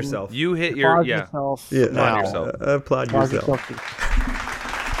Applaud your end. yourself. You hit Applaud your yourself Yeah. now. Applaud yourself. Applaud Applaud yourself.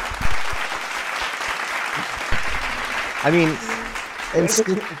 I mean, and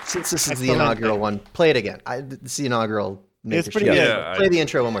since this is the inaugural one, play it again. It's the inaugural. It's Maker pretty Show. good. Yeah, Play the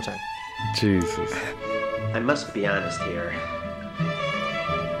intro one more time. Jesus. I must be honest here.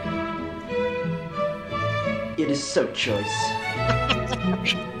 It is so choice.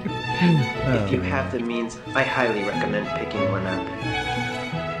 If you have the means, I highly recommend picking one up.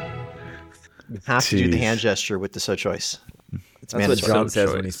 You have to do the Jeez. hand gesture with the so choice. It's That's what mandatory. John says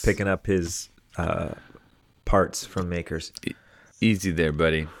choice. when he's picking up his parts from makers. Easy there,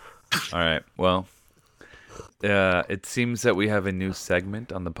 buddy. All right. Well, it seems that we have a new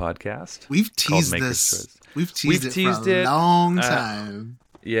segment on the podcast. We've called teased Maker's this. Choice. We've teased it for a long time.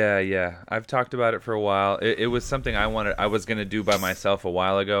 Yeah. I've talked about it for a while. It was something I was going to do by myself a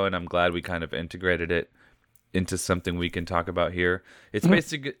while ago, and I'm glad we kind of integrated it into something we can talk about here. It's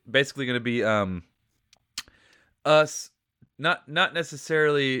basically going to be us, not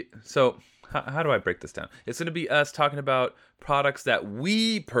necessarily. So how do I break this down? It's going to be us talking about products that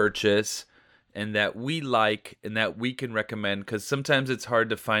we purchase and that we like and that we can recommend, because sometimes it's hard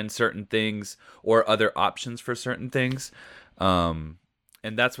to find certain things or other options for certain things.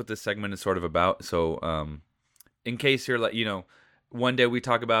 And that's what this segment is sort of about. So in case you're like, one day we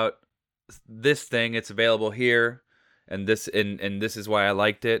talk about this thing, it's available here, and this is why I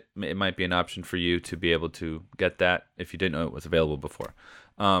liked it. It might be an option for you to be able to get that if you didn't know it was available before.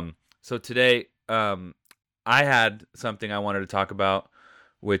 So today I had something I wanted to talk about,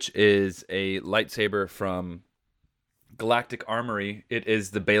 which is a lightsaber from Galactic Armory. It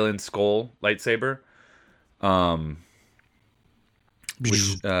is the Balin Skull lightsaber.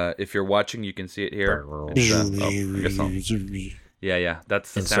 Which, if you're watching, you can see it here. Yeah.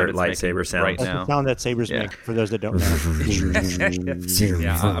 That's the sound Insert it's lightsaber making sound. right That's now. the sound that sabers make, for those that don't know.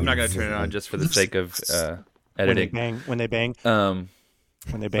 Yeah, I'm not going to turn it on just for the sake of editing. When they bang. But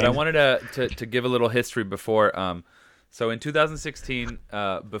I wanted to give a little history before. So in 2016,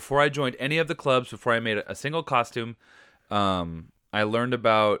 before I joined any of the clubs, before I made a single costume, I learned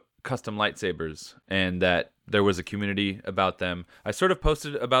about custom lightsabers and that there was a community about them. I sort of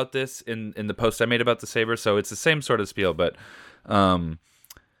posted about this in the post I made about the saber, so it's the same sort of spiel, but custom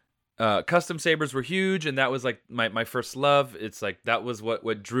sabers were huge, and that was like my first love. It's like that was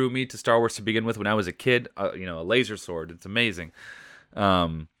what drew me to Star Wars to begin with when I was a kid. A laser sword. It's amazing.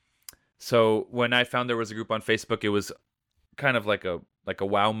 So when I found there was a group on Facebook, it was kind of like a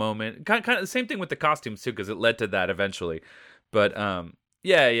wow moment. Kind of the same thing with the costumes too, because it led to that eventually. But lots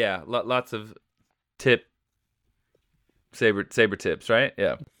of saber tips, right?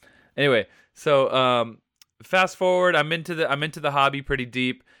 Yeah. Anyway, so fast forward, I'm into the hobby pretty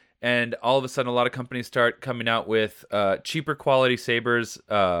deep, and all of a sudden, a lot of companies start coming out with cheaper quality sabers,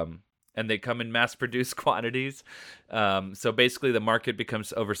 and they come in mass-produced quantities. So basically, the market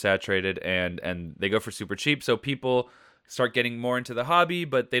becomes oversaturated, and they go for super cheap. So people start getting more into the hobby,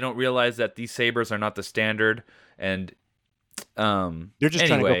 but they don't realize that these sabers are not the standard, and they're just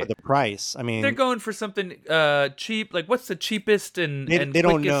trying to go for the price. I mean, they're going for something cheap. Like, what's the cheapest and they don't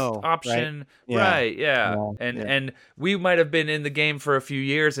quickest know option? Right? Yeah. And we might have been in the game for a few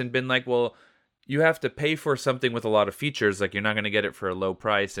years and been like, well, you have to pay for something with a lot of features. Like, you're not going to get it for a low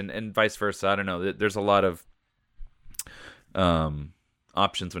price, and vice versa. I don't know. There's a lot of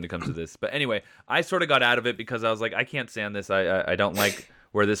options when it comes to this. But anyway, I sort of got out of it because I was like, I can't stand this. I don't like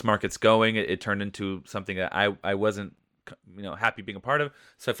where this market's going. It turned into something that I wasn't happy being a part of,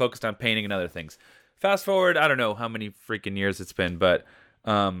 so I focused on painting and other things. Fast forward, I don't know how many freaking years it's been, but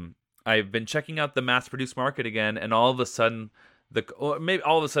I've been checking out the mass-produced market again, and all of a sudden,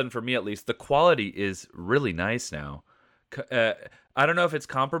 for me at least, the quality is really nice now. I don't know if it's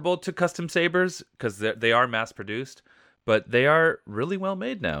comparable to custom sabers, because they are mass-produced, but they are really well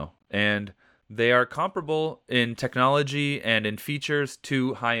made now, and they are comparable in technology and in features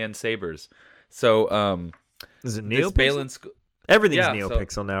to high-end sabers. So, is it NeoPixel? Everything's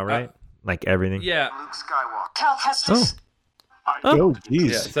NeoPixel now, right? Like everything. Yeah. Luke Skywalker. Cal Kestis. Oh,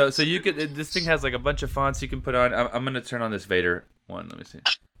 jeez. Yeah. So you could. This thing has like a bunch of fonts you can put on. I'm gonna turn on this Vader one. Let me see.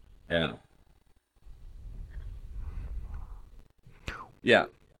 Yeah. Yeah.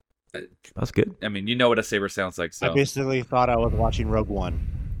 That's good. I mean, you know what a saber sounds like. So I basically thought I was watching Rogue One.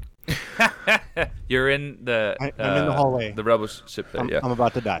 You're in the. I'm in the hallway. The rebel ship. There, I'm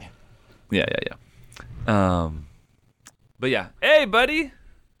about to die. Yeah. But yeah. Hey, buddy.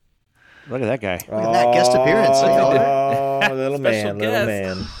 Look at that guy. Look at that guest appearance. Little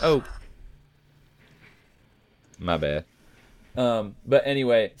man. Oh. My bad. But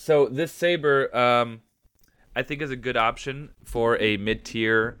anyway, so this saber, I think is a good option for a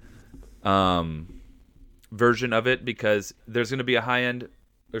mid-tier version of it, because there's going to be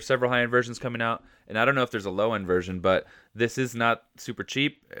there's several high-end versions coming out, and I don't know if there's a low-end version, but this is not super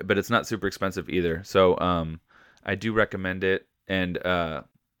cheap, but it's not super expensive either. So I do recommend it, and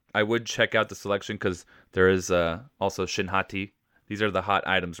I would check out the selection, because there is also Shinhati. These are the hot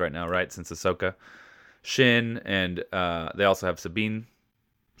items right now, right? Since Ahsoka. Shin, and they also have Sabine's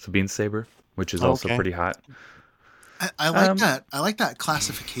saber, which is also pretty hot. I like that. I like that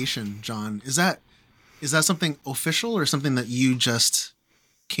classification, John. Is that something official, or something that you just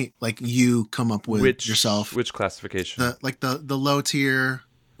can't, you come up with yourself? Which classification? The low tier,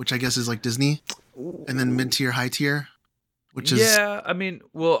 which I guess is like Disney, and then mid tier, high tier, which is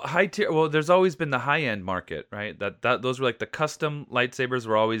high tier. Well, there's always been the high end market, right? That those were like the custom lightsabers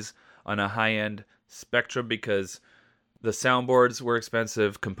were always on a high end spectrum, because the soundboards were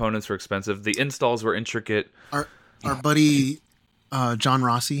expensive, components were expensive, the installs were intricate. Our buddy John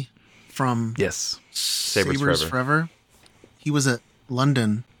Rossi from Sabers Forever, he was at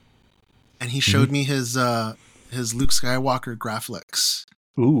London, and he showed me his Luke Skywalker Graflex.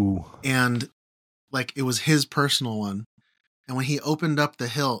 Ooh. And it was his personal one. And when he opened up the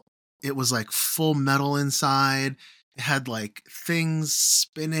hilt, it was full metal inside. It had things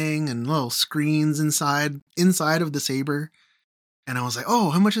spinning and little screens inside of the saber. And I was like, "Oh,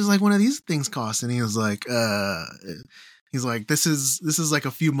 how much is one of these things cost?" And he was like, this is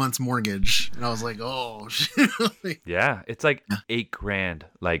a few months mortgage." And I was like, "Oh shit." Yeah, it's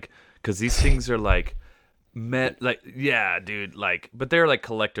 $8,000, because these things are yeah, dude, but they're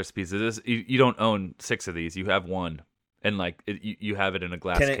collector's pieces. You don't own 6 of these. You have one, and you have it in a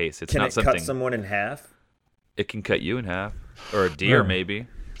glass case. It's not something. Cut someone in half? It can cut you in half, or a deer maybe,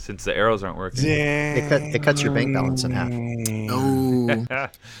 since the arrows aren't working. It cuts your bank balance in half. Oh,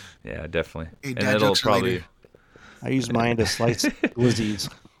 yeah, definitely. Hey, and dad it'll jokes probably. later. I use mine to slice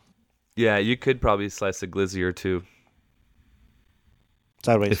glizzies. Yeah, you could probably slice a glizzy or two.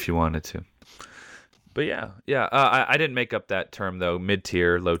 Sideways. If you wanted to. But yeah. I didn't make up that term though. Mid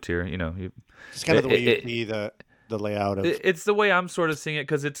tier, low tier. It's kind of the way you see the layout of. It's the way I'm sort of seeing it,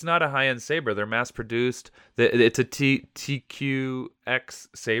 because it's not a high end saber. They're mass produced. It's a TQX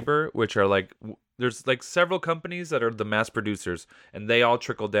saber, which are there's several companies that are the mass producers, and they all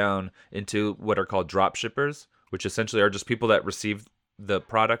trickle down into what are called drop shippers, which essentially are just people that receive the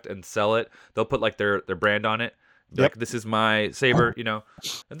product and sell it. They'll put their brand on it. Yep. This is my saber, and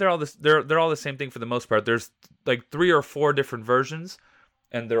they're all they're all the same thing for the most part. There's 3 or 4 different versions,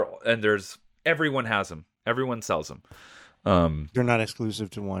 and there's everyone has them. Everyone sells them. They're not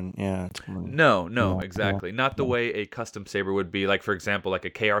exclusive to one. Yeah. No, exactly. Not the way a custom saber would be. For example, a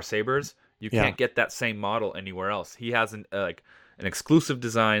KR Sabers, you can't get that same model anywhere else. He has an exclusive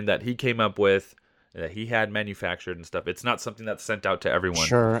design that he came up with, that he had manufactured and stuff. It's not something that's sent out to everyone.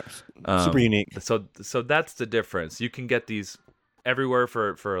 Sure. Super unique. So that's the difference. You can get these everywhere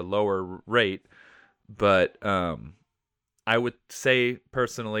for a lower rate, but I would say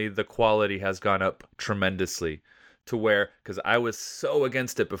personally the quality has gone up tremendously, to where, because I was so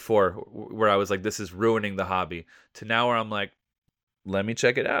against it before, where I was like, this is ruining the hobby, to now where I'm like, let me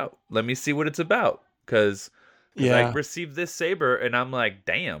check it out. Let me see what it's about. Because I received this saber and I'm like,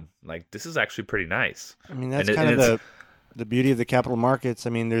 damn, this is actually pretty nice. I mean, that's kind of the beauty of the capital markets. I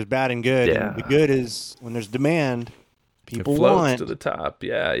mean, there's bad and good. Yeah. And the good is when there's demand, people it floats want to the top.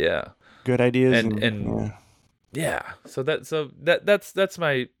 Yeah. Good ideas. And yeah. So that's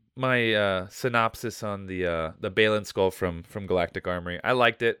my synopsis on the Balin skull from Galactic Armory. I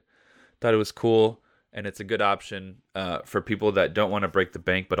liked it. Thought it was cool, and it's a good option for people that don't want to break the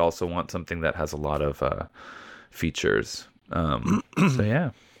bank but also want something that has a lot of features. So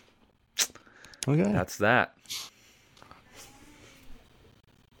yeah. Okay. That's that.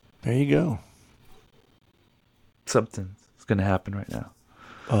 There you go. Something's gonna happen right now.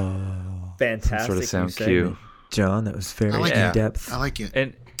 Fantastic. Some sort of sound cue. John, that was very in depth. I like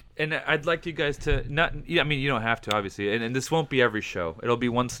it. And I'd like you guys to not. I mean, you don't have to, obviously. And this won't be every show. It'll be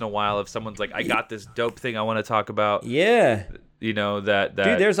once in a while if someone's like, "I got this dope thing I want to talk about." Yeah. That.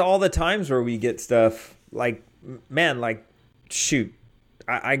 Dude, there's all the times where we get stuff shoot.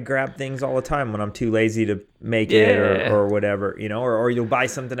 I grab things all the time when I'm too lazy to make it or whatever, or you'll buy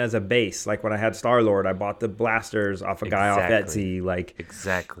something as a base. Like when I had Star-Lord, I bought the blasters off a guy off Etsy.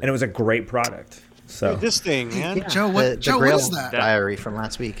 Exactly. And it was a great product. So this thing, man. Joe, what is that? Diary from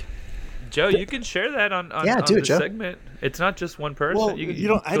last week. Joe, you can share that on do it, the Joe. segment. It's not just one person. Well, you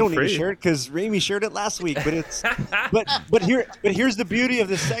don't. I don't need to share it because Raimi shared it last week. But it's but here's the beauty of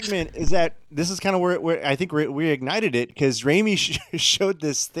this segment is that this is kind of where I think we ignited it because Raimi showed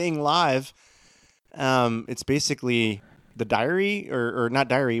this thing live. It's basically the diary or not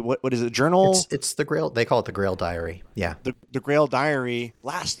diary. What is it? Journal. It's the Grail. They call it the Grail Diary. Yeah. The Grail Diary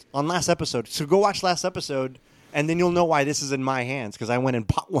last episode. So go watch last episode, and then you'll know why this is in my hands because I went and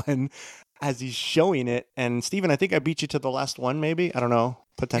bought one as he's showing it. And Steven, I think I beat you to the last one. Maybe I don't know.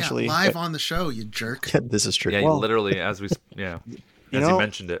 Potentially live on the show, you jerk. This is true. Yeah, literally as you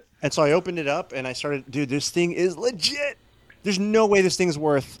mentioned it. And so I opened it up and I started. Dude, this thing is legit. There's no way this thing's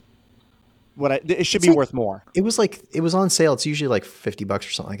worth. It should be worth more. It was on sale. It's usually like $50 or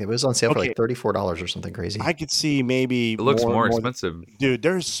something like that. It was on sale for like $34 or something crazy. I could see maybe it looks more expensive. Dude,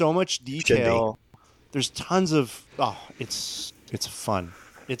 there's so much detail. There's tons of it's fun.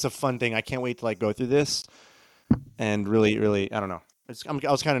 It's a fun thing. I can't wait to go through this and really I don't know.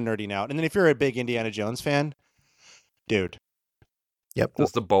 I was kind of nerding out. And then if you're a big Indiana Jones fan, dude. Yep.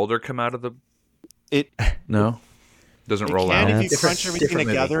 Does the boulder come out of the No. Doesn't roll out. If you crunch everything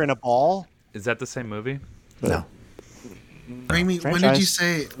together in a ball. Is that the same movie? No. Raimi, when did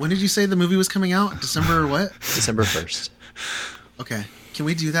you say the movie was coming out? December what? December 1st. Okay. Can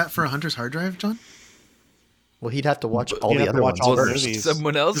we do that for a Hunter's hard drive, John? Well, he'd have to watch all the other ones first.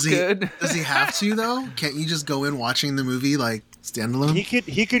 Someone else could. Does he have to though? Can't you just go in watching the movie standalone?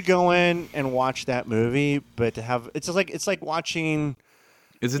 He could go in and watch that movie, but to have it's like watching.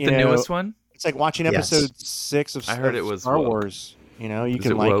 Is it the newest one? It's like watching episode 6 of I heard it was Star woke. Wars. You know, you Is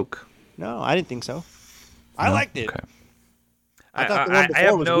can it woke? No, I didn't think so. I liked it. Okay. I thought the one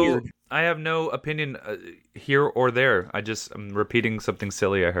before was weird. I have no opinion here or there. I'm repeating something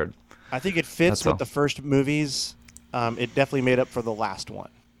silly I heard. I think it fits with the first movies. It definitely made up for the last one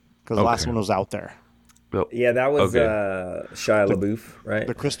because the last one was out there. Well, yeah, that was Shia LaBeouf, right?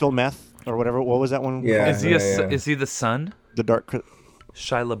 The crystal meth or whatever. What was that one? Yeah. Is he the son? The dark.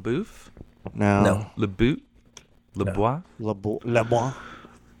 Shia LaBeouf? No. LaBeouf? LeBois? LeBois.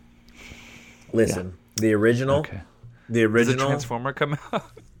 Listen, the original. Okay. The original. Did the Transformer come out?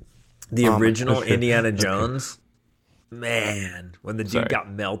 The original Indiana Jones. Man, when the dude got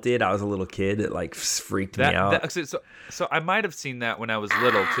melted, I was a little kid. It freaked me out. So I might have seen that when I was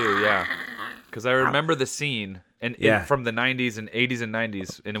little too. Yeah, because I remember the scene from the 90s and 80s and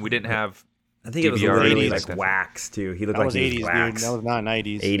 90s, and we didn't have. I think it was literally wax too. He looked that like was he 80s, was wax. dude. That was not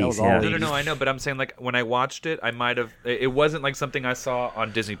 90s. 80s, that was all 80s. No, I know, but I'm saying when I watched it, I might have. It wasn't like something I saw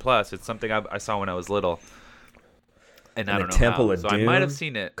on Disney Plus. It's something I saw when I was little. And I don't know Temple how. of So Doom? I might have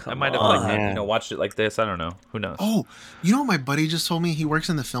seen it. I might have watched it like this. I don't know. Who knows? Oh, you know what my buddy just told me? He works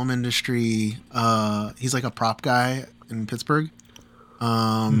in the film industry. He's like a prop guy in Pittsburgh.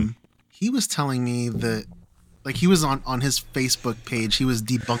 He was telling me that he was on his Facebook page. He was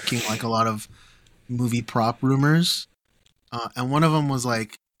debunking a lot of movie prop rumors. And one of them was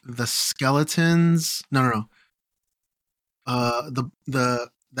the skeletons. No. The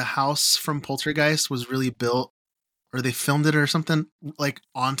house from Poltergeist was really built, or they filmed it or something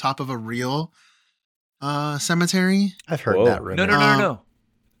on top of a real cemetery. I've heard that rumor.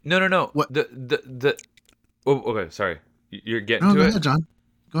 No. What? Okay, sorry. You're getting to it? Go ahead, John.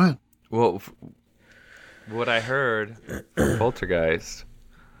 Go ahead. Well, what I heard from Poltergeist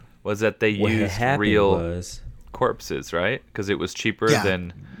was that they used real corpses, right? Because it was cheaper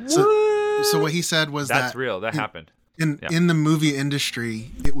than... So what he said was that's real. That happened. In the movie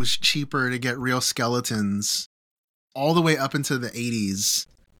industry, it was cheaper to get real skeletons all the way up into the 80s.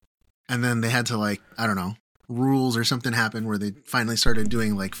 And then they had to I don't know, rules or something happened where they finally started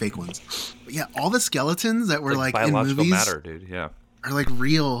doing fake ones. But yeah, all the skeletons that were in biological movies matter, dude. Yeah. Are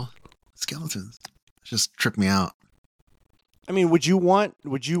real skeletons. It just tripped me out. I mean, would you want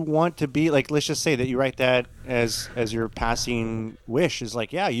to be let's just say that you write that as your passing wish is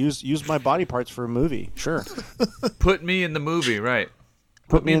use my body parts for a movie. Sure. Put me in the movie, right.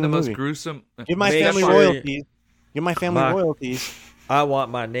 Put me in the most gruesome. Give my family royalties. Give my family royalties. I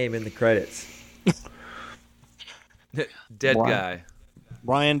want my name in the credits. Dead guy.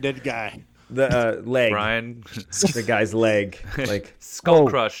 Brian, dead guy. The leg. Brian. The guy's leg. Skull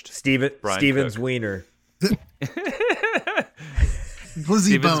crushed. Steven's wiener.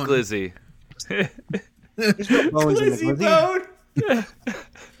 Glizzy Steven's bone. Glizzy. Glizzy bone.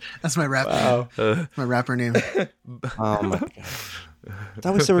 That's my rap name. My rapper name. Oh my god. I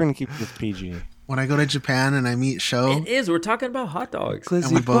thought we said we're gonna keep this PG. When I go to Japan and I meet Sho, It is. We're talking about hot dogs. and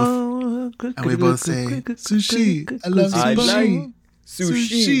we both say sushi. I love sushi.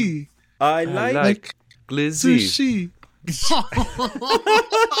 Sushi. I like Glizzy. Sushi.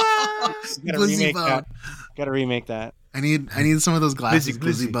 Glizzy bone. Gotta remake that. I need some of those glasses.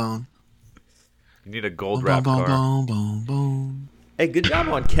 Glizzy bone. You need a gold wrap car. Boom. Hey, good job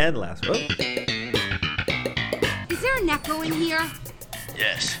on Ken last week. Is there an echo in here?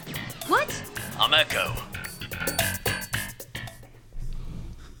 Yes. What? I'm Echo.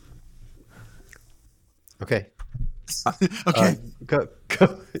 Okay. Okay. Go.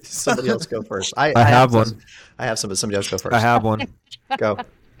 Somebody else go first. I have one. I have some, but somebody else go first. I have one. Go.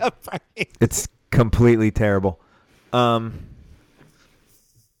 It's completely terrible. I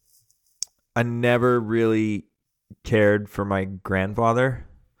never really cared for my grandfather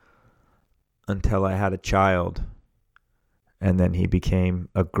until I had a child, and then he became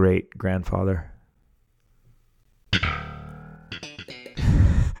a great grandfather.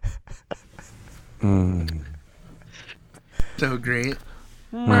 So great.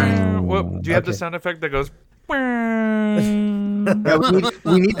 What, do you have the sound effect that goes? Yeah,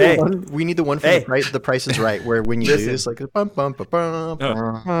 we need the one. We need the one for the Price is Right, where when you do this, like bum bum bum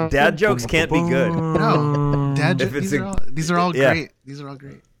bum. Dad jokes can't be good. No, dad jokes. These are all great. These are all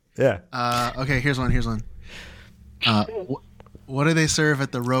great. Yeah. Okay, here's one. What do they serve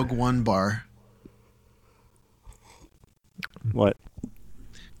at the Rogue One bar? What?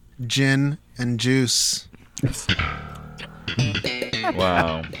 Gin and juice.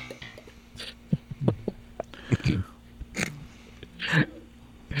 Wow.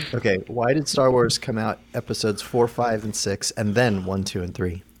 Okay, why did Star Wars come out episodes 4, 5, and 6, and then 1, 2, and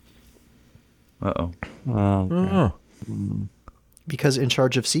 3? Uh-oh. Because in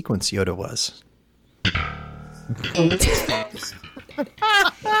charge of sequence Yoda was.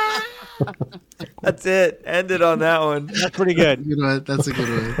 That's it. End it on that one. That's pretty good. You know what? That's a good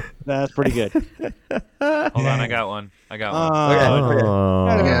one. That's pretty good. Hold on, I got one. Okay.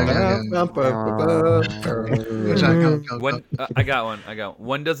 When I got one.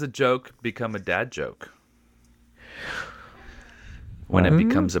 When does a joke become a dad joke? When it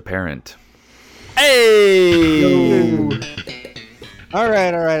becomes apparent. Hey! All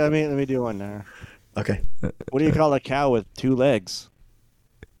right. Let me do one now. Okay. What do you call a cow with 2 legs?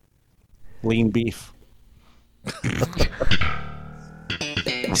 Lean beef.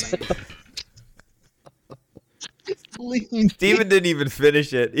 Steven didn't even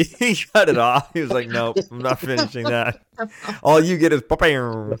finish it. He cut it off. He was like, nope, I'm not finishing that. All you get is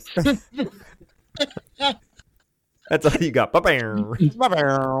that's all you got.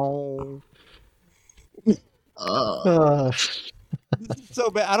 So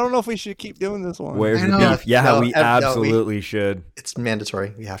bad. I don't know if we should keep doing this one. Where's the beef? Yeah, we absolutely should. It's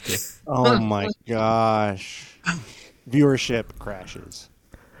mandatory. We have to. Oh my gosh. Viewership crashes.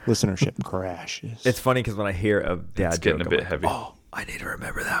 Listenership crashes. It's funny because when I hear a dad joke, getting a bit heavy. Oh, I need to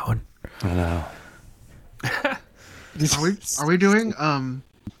remember that one. I know. Are we doing John,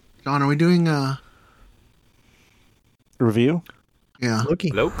 are we doing review? Yeah.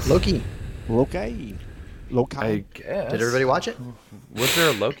 Loki. I guess. Did everybody watch it? Was there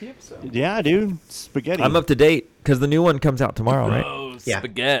a Loki episode? Yeah, dude. Spaghetti. I'm up to date because the new one comes out tomorrow, right? Oh, Yeah.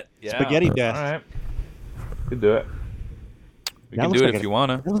 spaghetti. Yeah. Spaghetti death. All right. You can do it. You That can looks do it like if you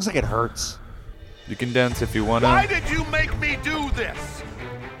want It to. looks like it hurts. You can dance if you want Why to. did you make me do this?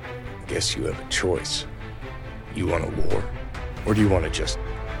 Guess you have a choice. You want a war? Or do you want to just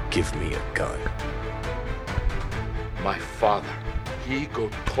give me a gun? My father, he go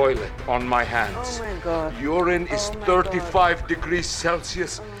toilet on my hands. Oh my God. Urine is 35 degrees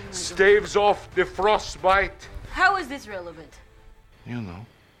Celsius, staves off the frostbite. How is this relevant? You know,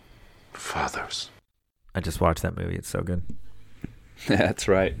 fathers. I just watched that movie. It's so good. That's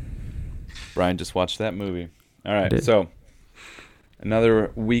right. Brian just watched that movie. All right, did. so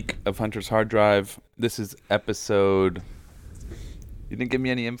another week of Hunter's Hard Drive. This is episode. You didn't give me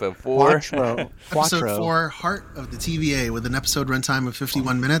any info. 4. Episode 4, Heart of the TVA, with an episode runtime of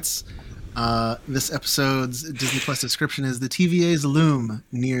 51 minutes. This episode's Disney Plus description is: the TVA's loom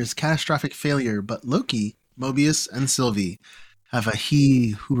nears catastrophic failure, but Loki, Mobius, and Sylvie have a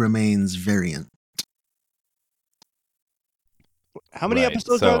he who remains variant. How many Right,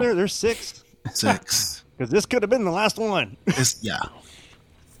 episodes so- are there? There's 6. 6. Because this could have been the last one. Yeah.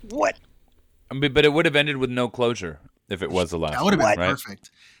 What? But it would have ended with no closure if it was the last That would have one, been right?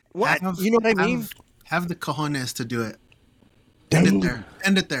 perfect. What? You know what I mean? Have the cojones to do it.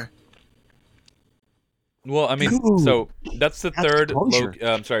 End it there. Well, I mean, Dude, so that's the that's third. closure.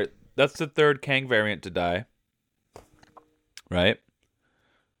 I'm sorry, that's the third Kang variant to die, right?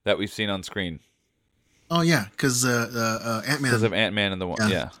 That we've seen on screen Oh yeah, because Ant-Man. because of Ant-Man and the one.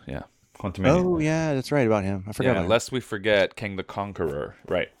 Yeah. Quantumania. Oh, yeah, that's right about him. I forgot about him. Lest we forget Kang the Conqueror.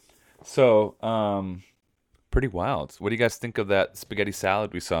 Right. So, pretty wild. What do you guys think of that spaghetti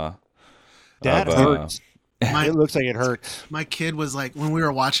salad we saw? That hurts. It looks like it hurts. My kid was like, when we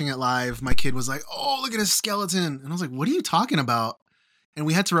were watching it live, my kid was like, "Oh, look at his skeleton," and I was like, "What are you talking about?" And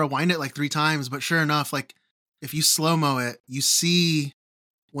we had to rewind it like 3 times, but sure enough, like if you slow-mo it, you see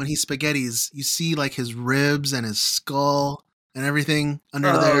when he spaghettis, you see like his ribs and his skull and everything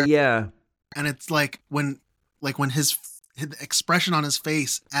under there. Oh yeah. And it's like when his expression on his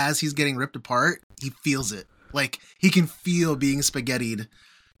face as he's getting ripped apart, he feels it. Like he can feel being spaghettied.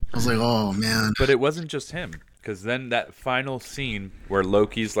 I was like, oh man. But it wasn't just him, because then that final scene where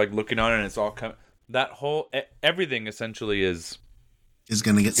Loki's like looking on and it's all that whole everything essentially is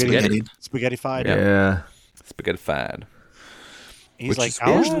gonna get spaghettied. Spaghettified. Yeah. Spaghettified. He's like,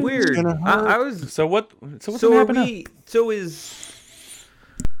 it's weird. I was so what? So what's happening?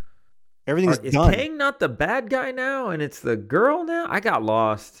 Everything's is done. Kang not the bad guy now, and it's the girl now? I got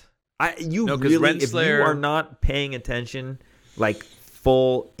lost. If you are not paying attention, like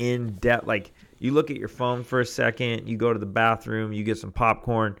full in depth, like you look at your phone for a second, you go to the bathroom, you get some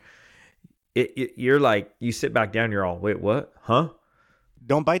popcorn. You're like, you sit back down, you're all, wait, what? Huh?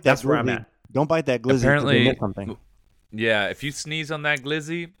 Don't bite that. That's where I'm at. Don't bite that glizzy. Apparently, something. Yeah, if you sneeze on that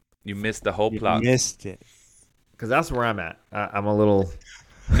glizzy, you missed the whole plot. Missed it. Because that's where I'm at. I'm a little.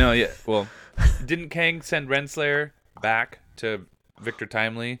 No, yeah. Well, didn't Kang send Renslayer back to Victor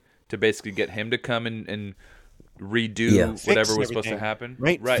Timely to basically get him to come and redo whatever was supposed to happen?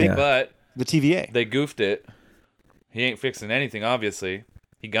 Right. Yeah. But the TVA. They goofed it. He ain't fixing anything, obviously.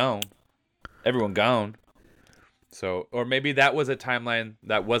 He gone. Everyone gone. So, or maybe that was a timeline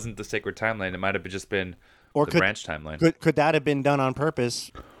that wasn't the sacred timeline. It might have just been the branch timeline. Could that have been done on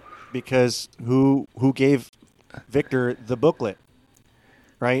purpose? Because who gave Victor the booklet,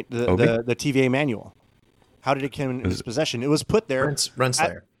 right? The TVA manual. How did it come in his possession? It was put there.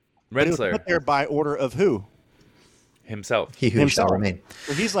 Renslayer. It was put there by order of who? Himself. He who shall remain.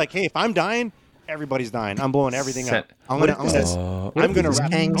 So he's like, hey, if I'm dying, everybody's dying. I'm blowing everything up. I'm gonna kill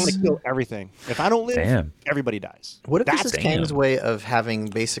everything. If I don't live, everybody dies. What if this is Kang's way of having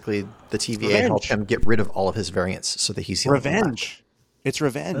basically the TVA help him get rid of all of his variants so that he's revenge? It's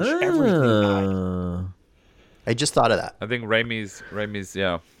revenge. Everything died. I just thought of that. I think Raimi's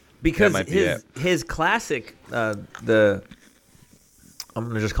yeah. Because his classic, I'm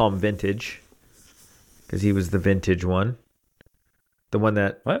gonna just call him vintage, because he was the vintage one. The one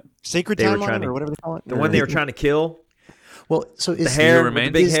that Sacred Timeline or whatever they call it. The one they were trying to kill. Well, so is the hair, with the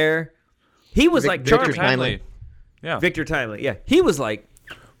big hair. He was like Victor charming. Timely. Yeah, Victor Timely. Yeah, he was like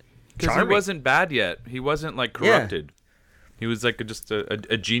because he wasn't bad yet. He wasn't like corrupted. Yeah. He was like just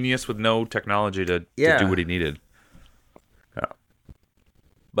a genius with no technology to do what he needed. Yeah,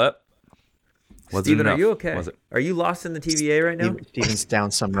 but. Steven, are you okay? Are you lost in the TVA right now? Steven's down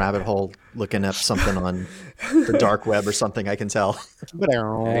some rabbit hole looking up something on the dark web or something, I can tell.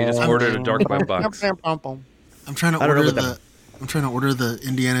 Yeah, he just ordered a dark web box. I'm trying to order the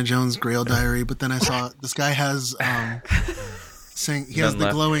Indiana Jones Grail Diary, but then I saw this guy has saying he has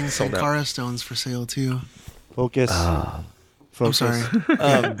the glowing Sankara stones for sale too. Focus. I'm sorry.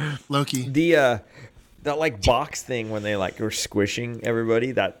 Loki. That like box thing when they like were squishing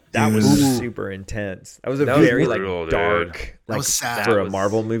everybody, that was super intense. That was very brutal, like dark. That was sad for a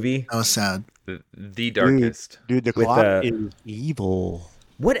Marvel movie. That was sad. The darkest. Dude, the clock is evil.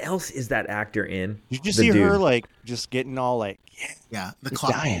 What else is that actor in? Did you see her like just getting all like the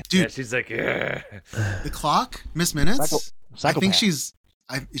clock? Dying. Dude, yeah, she's like the clock, Miss Minutes. I think she's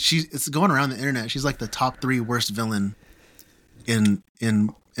it's going around the internet. She's like the top 3 worst villain in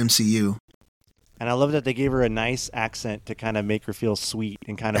MCU. And I love that they gave her a nice accent to kind of make her feel sweet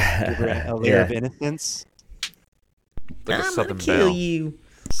and kind of give her a layer of innocence. Like a Southern Belle.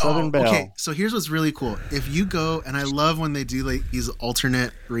 Southern Belle. Okay, so here's what's really cool. If you go, and I love when they do like these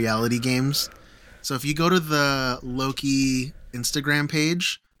alternate reality games. So if you go to the Loki Instagram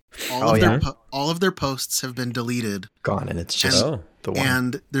page, all of their posts have been deleted. Gone, and it's just the one.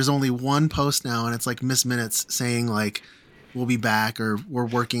 And there's only one post now, and it's like Miss Minutes saying like, "We'll be back" or "We're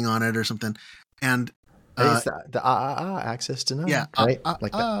working on it" or something. And it's the access denied. Yeah, right,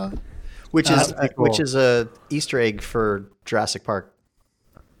 like that. Which is a Easter egg for Jurassic Park.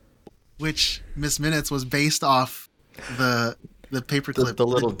 Which Miss Minutes was based off the paperclip, the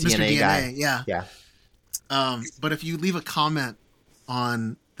little DNA guy. Yeah. But if you leave a comment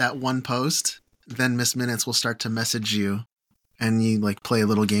on that one post, then Miss Minutes will start to message you, and you like play a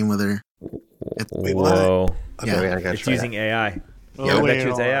little game with her. Whoa! Okay, it's using AI. Yeah, I bet you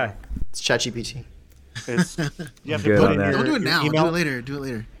it's AI. It's ChatGPT. You have to put it. Don't do it now. Do it later.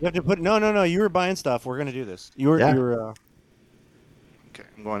 You have to put. No. You were buying stuff. We're gonna do this. You were. Okay,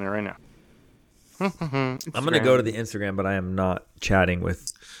 I'm going there right now. I'm going to go to the Instagram, but I am not chatting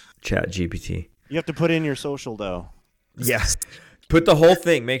with ChatGPT. You have to put in your social, though. Yeah. Put the whole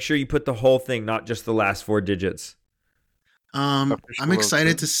thing. Make sure you put the whole thing, not just the last 4 digits. I'm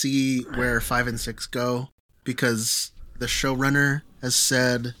excited to see where 5 and 6 go, because the showrunner has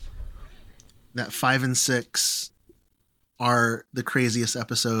said that 5 and 6 are the craziest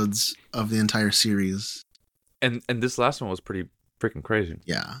episodes of the entire series. And this last one was pretty freaking crazy.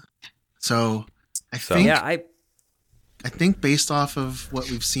 Yeah. So I think based off of what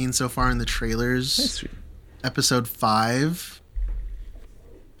we've seen so far in the trailers, episode 5.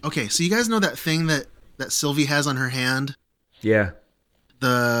 Okay, so you guys know that thing that Sylvie has on her hand? Yeah.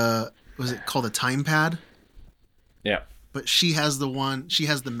 Was it called a time pad? Yeah. But she has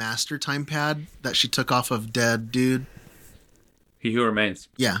the master time pad that she took off of dead dude. He Who Remains.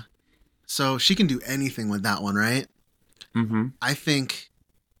 Yeah. So she can do anything with that one, right? Mm-hmm. I think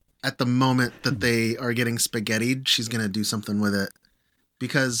at the moment that they are getting spaghettied, she's going to do something with it.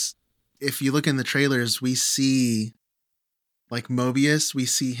 Because if you look in the trailers, we see, like Mobius, we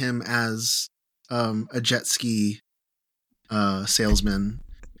see him as a jet ski salesman.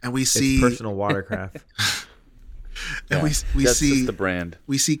 And we see... It's personal watercraft. And that's see just the brand.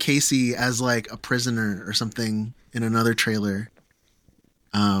 We see Casey as like a prisoner or something in another trailer.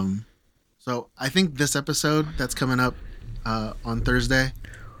 So I think this episode that's coming up on Thursday,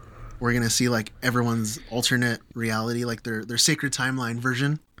 we're gonna see like everyone's alternate reality, like their sacred timeline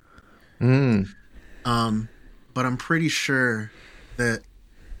version. But I'm pretty sure that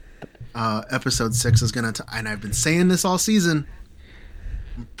episode 6 is gonna and I've been saying this all season.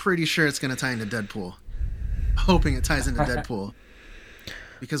 I'm pretty sure it's gonna tie into Deadpool. Hoping it ties into Deadpool,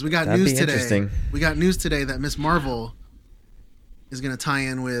 because we got news today. We got news today that Miss Marvel is going to tie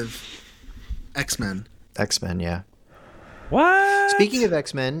in with X-Men. X-Men, yeah. What? Speaking of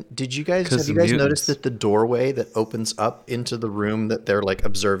X-Men, have you guys noticed that the doorway that opens up into the room that they're like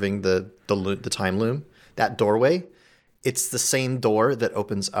observing the time loom, that doorway, it's the same door that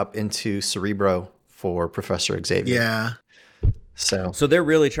opens up into Cerebro for Professor Xavier. Yeah. So they're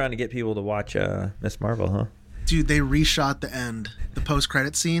really trying to get people to watch Miss Marvel, huh? Dude, they reshot the end, the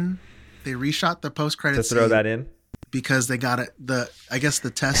post-credit scene. They reshot the post-credit scene to throw that in because they got it. I guess the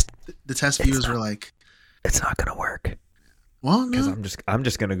test viewers were like, "It's not gonna work." Well, because no. I'm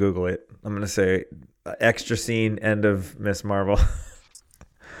just gonna Google it. I'm gonna say extra scene end of Miss Marvel.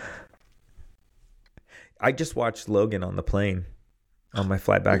 I just watched Logan on the plane on my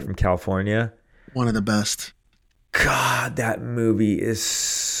flight back from California. One of the best. God, that movie is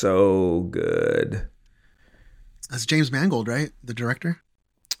so good. That's James Mangold, right? The director?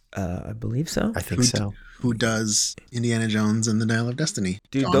 I believe so. I think so. Who does Indiana Jones and the Dial of Destiny?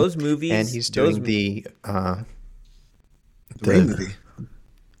 Dude, those movies. And he's doing the Rey movie.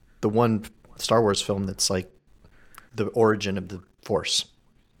 The one Star Wars film that's like the origin of the Force.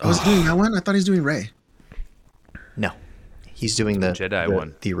 Oh, he's doing that one? I thought he was doing Rey. No. He's doing the Jedi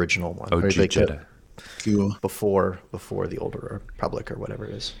one. The original one. OG Jedi. Cool. Before the Older Republic or whatever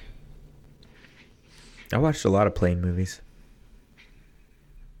it is. I watched a lot of plane movies.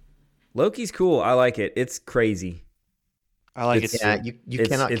 Loki's cool. I like it. It's crazy. I like it. Yeah, you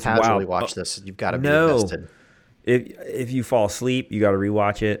cannot casually watch this. You've got to be invested. If you fall asleep, you got to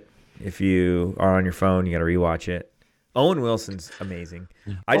rewatch it. If you are on your phone, you got to rewatch it. Owen Wilson's amazing.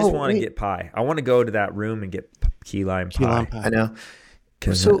 I just want to get pie. I want to go to that room and get key lime pie. I know.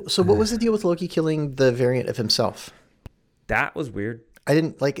 So what was the deal with Loki killing the variant of himself? That was weird. I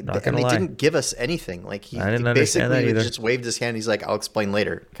didn't like, and they didn't give us anything. Like he basically just waved his hand. He's like, "I'll explain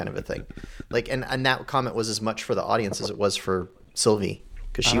later," kind of a thing. Like, and that comment was as much for the audience as it was for Sylvie,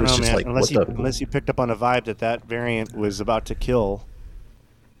 because she was just like, unless you picked up on a vibe that variant was about to kill.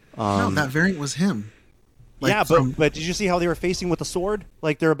 No, that variant was him. Like, yeah, but did you see how they were facing with the sword?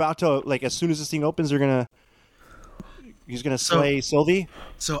 Like they're about to, like as soon as this thing opens, he's gonna slay Sylvie.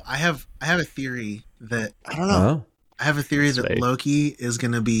 So I have a theory that I don't know. I have a theory that Loki is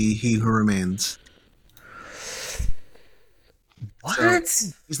going to be He Who Remains. What?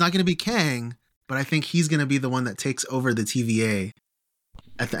 So he's not going to be Kang, but I think he's going to be the one that takes over the TVA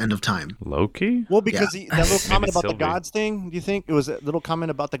at the end of time. Loki? Well, because that little comment about the gods thing, do you think? It was a little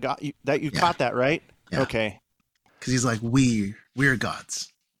comment about the god that you caught that, right? Yeah. Okay. Because he's like, we're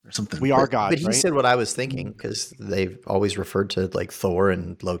gods or something. We are gods, But he said what I was thinking, because they've always referred to like Thor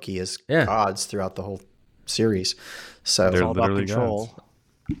and Loki as gods throughout the whole series. So it's all about control.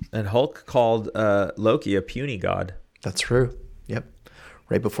 Gods. And Hulk called Loki a puny god. That's true. Yep.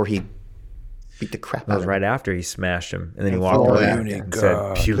 Right before he beat the crap out of him. Right after he smashed him, and then he walked away and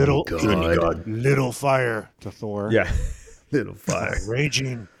said, "Puny god, little fire" to Thor. Yeah, little fire,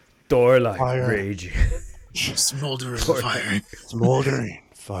 raging Door like Fire. raging. Smoldering fire. Smoldering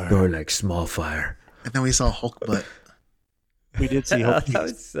fire. Door like small fire. And then we saw Hulk butt. We did see Hulk. That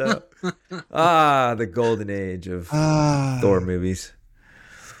was so... the golden age of Thor movies.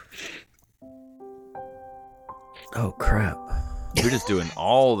 Oh, crap. We're just doing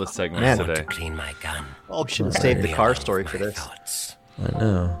all the segments Man. today. Clean my gun. Oh, should have saved the car story for this. Thoughts. I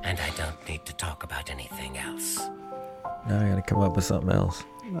know. And I don't need to talk about anything else. Now I gotta come up with something else.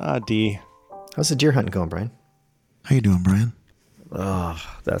 D. How's the deer hunting going, Brian? How you doing, Brian? Oh,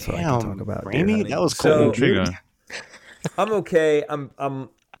 that's what I Damn, can talk about. deer Raimi, hunting. that was So, cool. dude. I'm okay.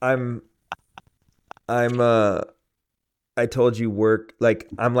 I told you work, like,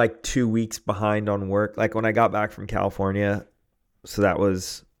 I'm like 2 weeks behind on work. Like, when I got back from California, so that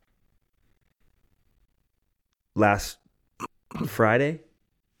was last Friday.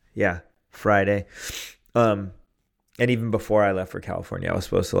 Yeah, Friday. And even before I left for California, I was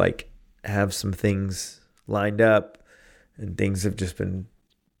supposed to like have some things lined up, and things have just been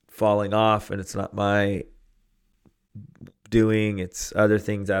falling off, and it's not my doing. It's other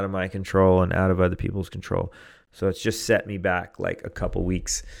things out of my control and out of other people's control. So it's just set me back like a couple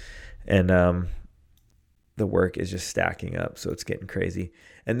weeks, and the work is just stacking up. So it's getting crazy.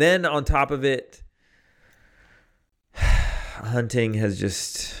 And then on top of it, hunting has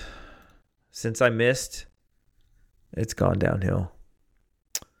just, since I missed, it's gone downhill.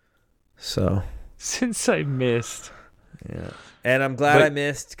 So Since I missed. yeah, and I'm glad I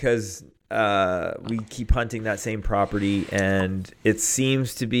missed, because we keep hunting that same property, and it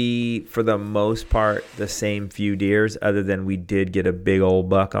seems to be, for the most part, the same few deers, other than we did get a big old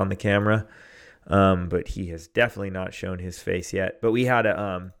buck on the camera. But he has definitely not shown his face yet. But we had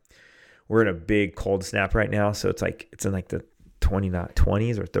we're in a big cold snap right now, so it's in like the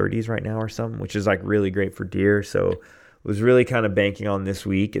 20s or 30s right now or something, which is like really great for deer. So was really kind of banking on this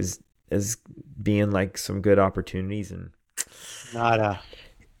week as being like some good opportunities, and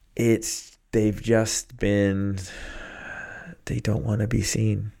they've just been, they don't want to be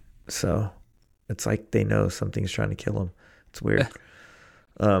seen. So it's like they know something's trying to kill them. It's weird.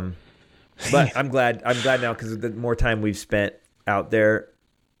 But I'm glad now, because the more time we've spent out there,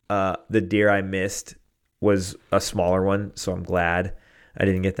 the deer I missed was a smaller one. So I'm glad I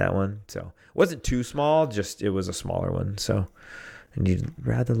didn't get that one. So it wasn't too small, just it was a smaller one. So, and you'd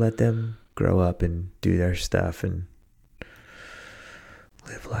rather let them grow up and do their stuff and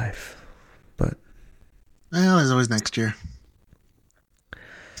live life. But Well, there's always next year.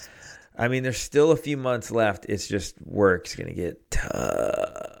 I mean, there's still a few months left. It's just work's going to get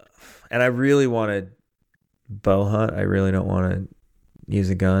tough. And I really want to bow hunt. I really don't want to use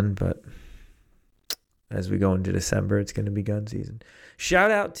a gun, but as we go into December, it's going to be gun season.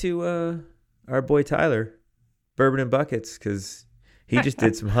 Shout out to our boy Tyler, Bourbon and Buckets, because he just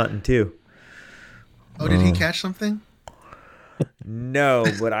did some hunting too. Oh, did he catch something? No,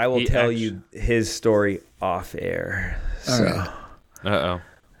 but I will tell you his story off air. So. Right. Uh-oh.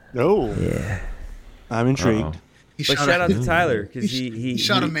 Oh. Yeah. I'm intrigued. But shout out to Tyler, because he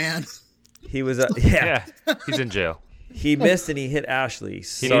shot a man. He was yeah. He's in jail. He missed and he hit Ashley.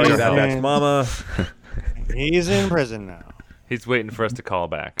 Sorry about that, Mama. He's in prison now. He's waiting for us to call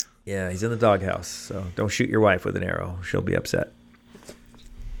back. Yeah, he's in the doghouse. So don't shoot your wife with an arrow. She'll be upset.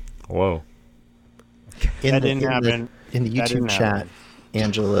 Whoa. That didn't happen. In the YouTube chat,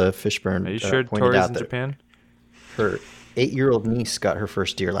 Angela Fishburne Are you sure pointed Tori's out in that Japan? her 8-year-old niece got her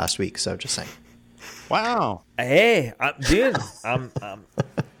first deer last week. So just saying. Wow. Hey, dude,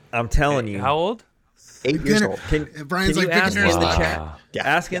 I'm telling you. How old? 8 years old. Brian's Can you like ask picking her in the up. chat? Yeah.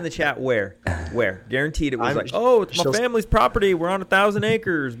 Ask in the chat where. Guaranteed it was I'm- like, oh, it's my she'll- family's property. We're on 1,000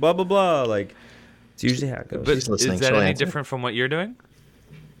 acres. Blah blah blah. Like, it's usually how it goes. But She's listening. is that She'll any answer. different from what you're doing?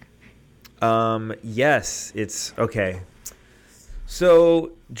 Yes, it's okay.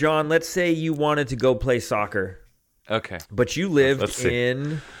 So, John, let's say you wanted to go play soccer. Okay. But you lived Let's see.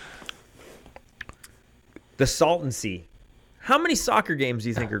 in the Salton Sea. How many soccer games do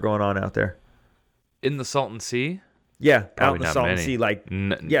you think are going on out there? In the Salton Sea? Yeah, out Probably in the not Salton many. Sea, like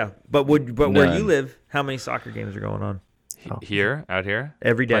yeah. But where None. you live, how many soccer games are going on? Here? Out here?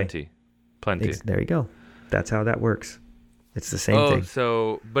 Every day. Plenty. There you go. That's how that works. It's the same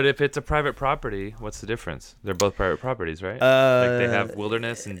thing. But if it's a private property, what's the difference? They're both private properties, right? Like they have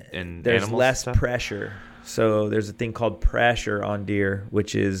wilderness and there's animals less and stuff? pressure. So there's a thing called pressure on deer,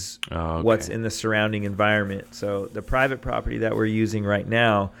 which is what's in the surrounding environment. So the private property that we're using right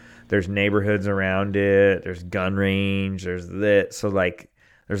now, there's neighborhoods around it. There's gun range. There's that. So like,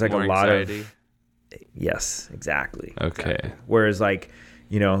 there's like More a lot anxiety? of. Yes, exactly. Okay. Exactly. Whereas like,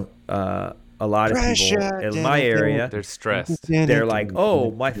 a lot of people in my area, they're stressed. They're like,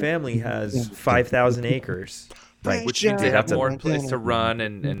 oh, my family has 5,000 acres. Like, which means they have more place to run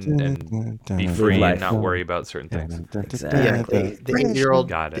and be free and not worry about certain things. Exactly. The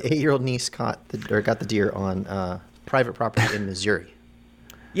 8-year-old niece got the deer on private property in Missouri.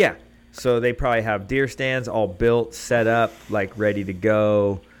 Yeah. So they probably have deer stands all built, set up, like ready to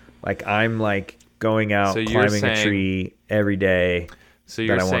go. Like I'm like going out climbing a tree every day. So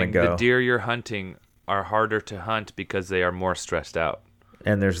you're saying the deer you're hunting are harder to hunt because they are more stressed out,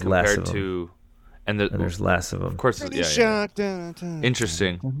 and there's less of them. And there's less of them. Of course, yeah.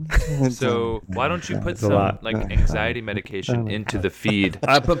 Interesting. So why don't you put some like anxiety medication into the feed?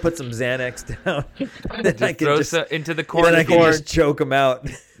 I put some Xanax down. Then I can throw just into the corn. Then I can just choke them out.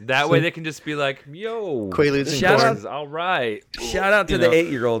 That way they can just be like, "Yo, Quaaludes shout and corn. out, all right." Shout out to the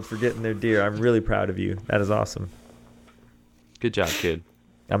 8-year-old for getting their deer. I'm really proud of you. That is awesome. Good job, kid.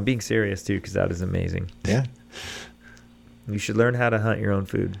 I'm being serious too, because that is amazing. Yeah. You should learn how to hunt your own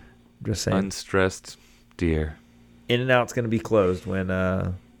food. Just saying. Unstressed deer. In-N-Out's going to be closed when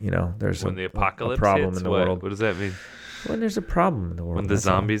there's when the apocalypse a problem hits, in the world. What does that mean? When there's a problem in the world. When the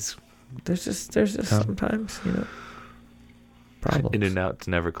zombies. There's just sometimes problems. In-N-Out's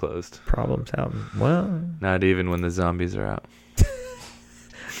never closed. Problems happen. Well, not even when the zombies are out.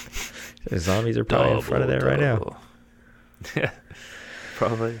 The zombies are probably in front of there right now. Yeah,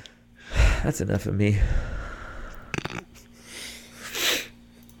 probably. That's enough of me.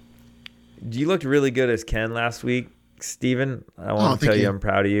 You looked really good as Ken last week, Steven. I want to tell you I'm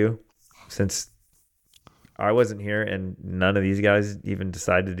proud of you. Since I wasn't here and none of these guys even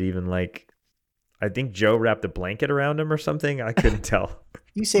decided to even I think Joe wrapped a blanket around him or something. I couldn't tell.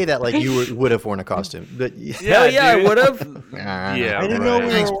 You say that like you would have worn a costume, but hell yeah, I would have. Yeah, I didn't know.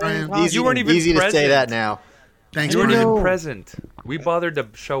 Thanks, Brian. You weren't even easy present. to say that now. Thanks, You weren't Brian. even present. We bothered to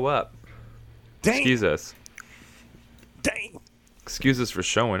show up. Dang. Excuse us. Dang. Excuse us for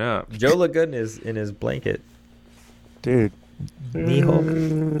showing up. Joe looked good in his blanket, dude.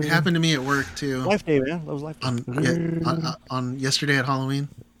 Mijo. It happened to me at work too. Life Day, man. That was Life Day. On yesterday at Halloween.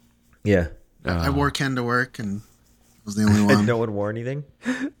 Yeah. I wore Ken to work and was the only one. No one wore anything.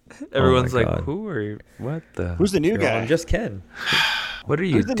 Everyone's like, God. "Who are you? What the? Who's the new guy? I'm just Ken. What are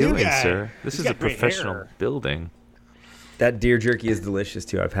you Who's the new doing, guy? sir? This He's is a got great professional hair. building." That deer jerky is delicious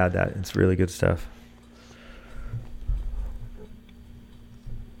too. I've had that. It's really good stuff.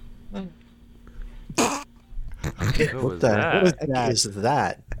 What the heck is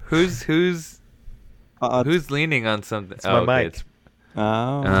that? Who's leaning on something? It's my mic. It's,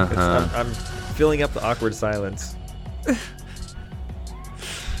 I'm filling up the awkward silence.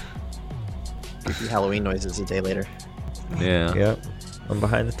 Goofy Halloween noises a day later. Yeah. Yep. I'm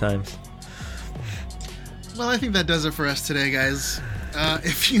behind the times. Well, I think that does it for us today, guys.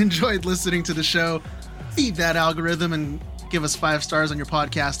 If you enjoyed listening to the show, feed that algorithm and give us 5 stars on your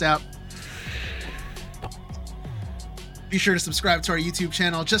podcast app. Be sure to subscribe to our YouTube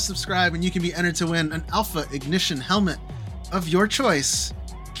channel. Just subscribe and you can be entered to win an Alpha Ignition helmet of your choice,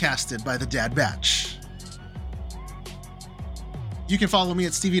 casted by the Dad Batch. You can follow me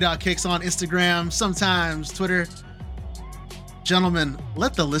at Stevie.Kicks on Instagram, sometimes Twitter. Gentlemen,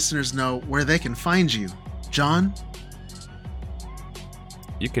 let the listeners know where they can find you. John?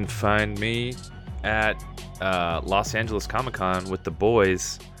 You can find me at Los Angeles Comic-Con with the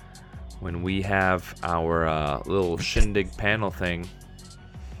boys when we have our little shindig panel thing,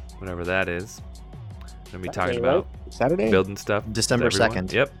 whatever that is. Gonna be talking about Saturday? building stuff. December with everyone.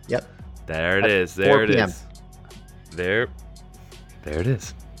 2nd. Yep. There it At is. 4 There it p.m. is. There it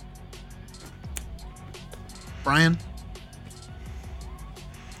is. Brian?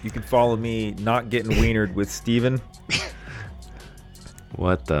 You can follow me not getting wienered with Steven.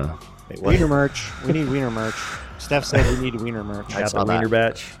 What the? Wiener merch. We need wiener merch. Steph said we need wiener merch. At the Wiener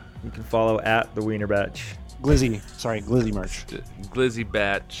Batch. You can follow at the Wiener Batch. Glizzy. Sorry, Glizzy merch.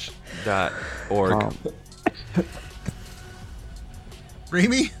 Glizzybatch.org.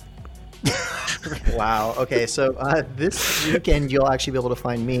 Ramy? Wow. Okay, so this weekend you'll actually be able to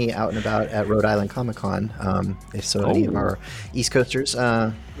find me out and about at Rhode Island Comic Con. If any of our East Coasters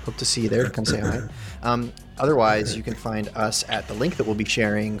hope to see you there, come say hi. Otherwise, you can find us at the link that we'll be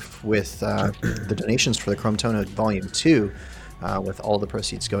sharing with the donations for the Chrome Tono Volume 2, with all the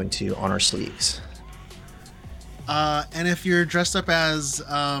proceeds going to Honor Sleeves. And if you're dressed up as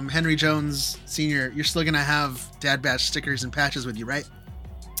Henry Jones Sr., you're still going to have Dad Batch stickers and patches with you, right?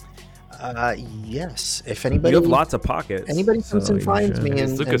 Yes. If anybody, You have lots of pockets. Anybody comes and finds me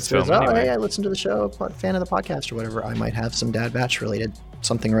and says, anyway. hey, I listened to the show, fan of the podcast or whatever, I might have some Dad Batch related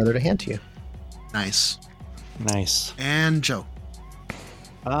something or other to hand to you. Nice. Nice. And Joe.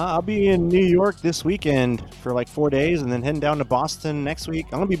 I'll be in New York this weekend for like 4 days, and then heading down to Boston next week.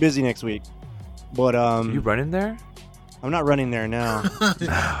 I'm gonna be busy next week, but Are you running there? I'm not running there now.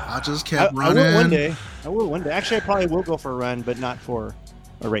 I just kept I running. will one day. Actually, I probably will go for a run, but not for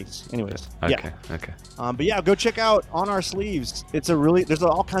a race. Anyways, Okay. But yeah, go check out On Our Sleeves. There's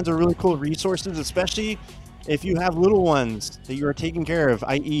all kinds of really cool resources, especially if you have little ones that you are taking care of,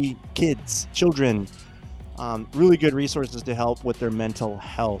 i.e., kids, children. Really good resources to help with their mental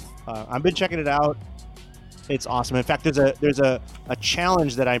health. I've been checking it out. It's awesome. In fact, there's a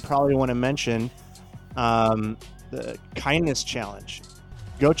challenge that I probably want to mention. The kindness challenge.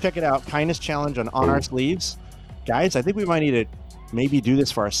 Go check it out. Kindness challenge on Our Sleeves. Guys, I think we might need to maybe do this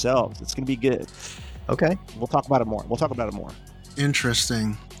for ourselves. It's going to be good. Okay. We'll talk about it more.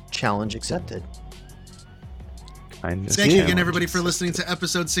 Interesting. Challenge accepted. Thank you again, everybody, for listening to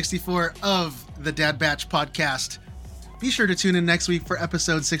episode 64 of the Dad Batch podcast. Be sure to tune in next week for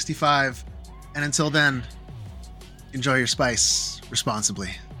episode 65. And until then, enjoy your spice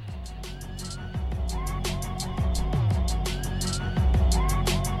responsibly.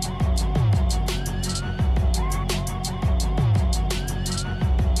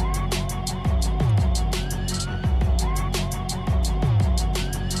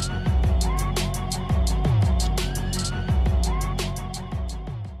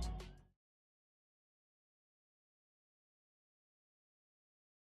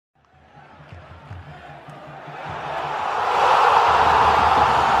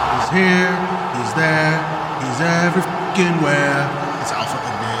 Here, he's there, he's every fucking where. It's Alpha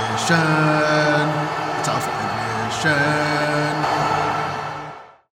Ignition. It's Alpha Ignition.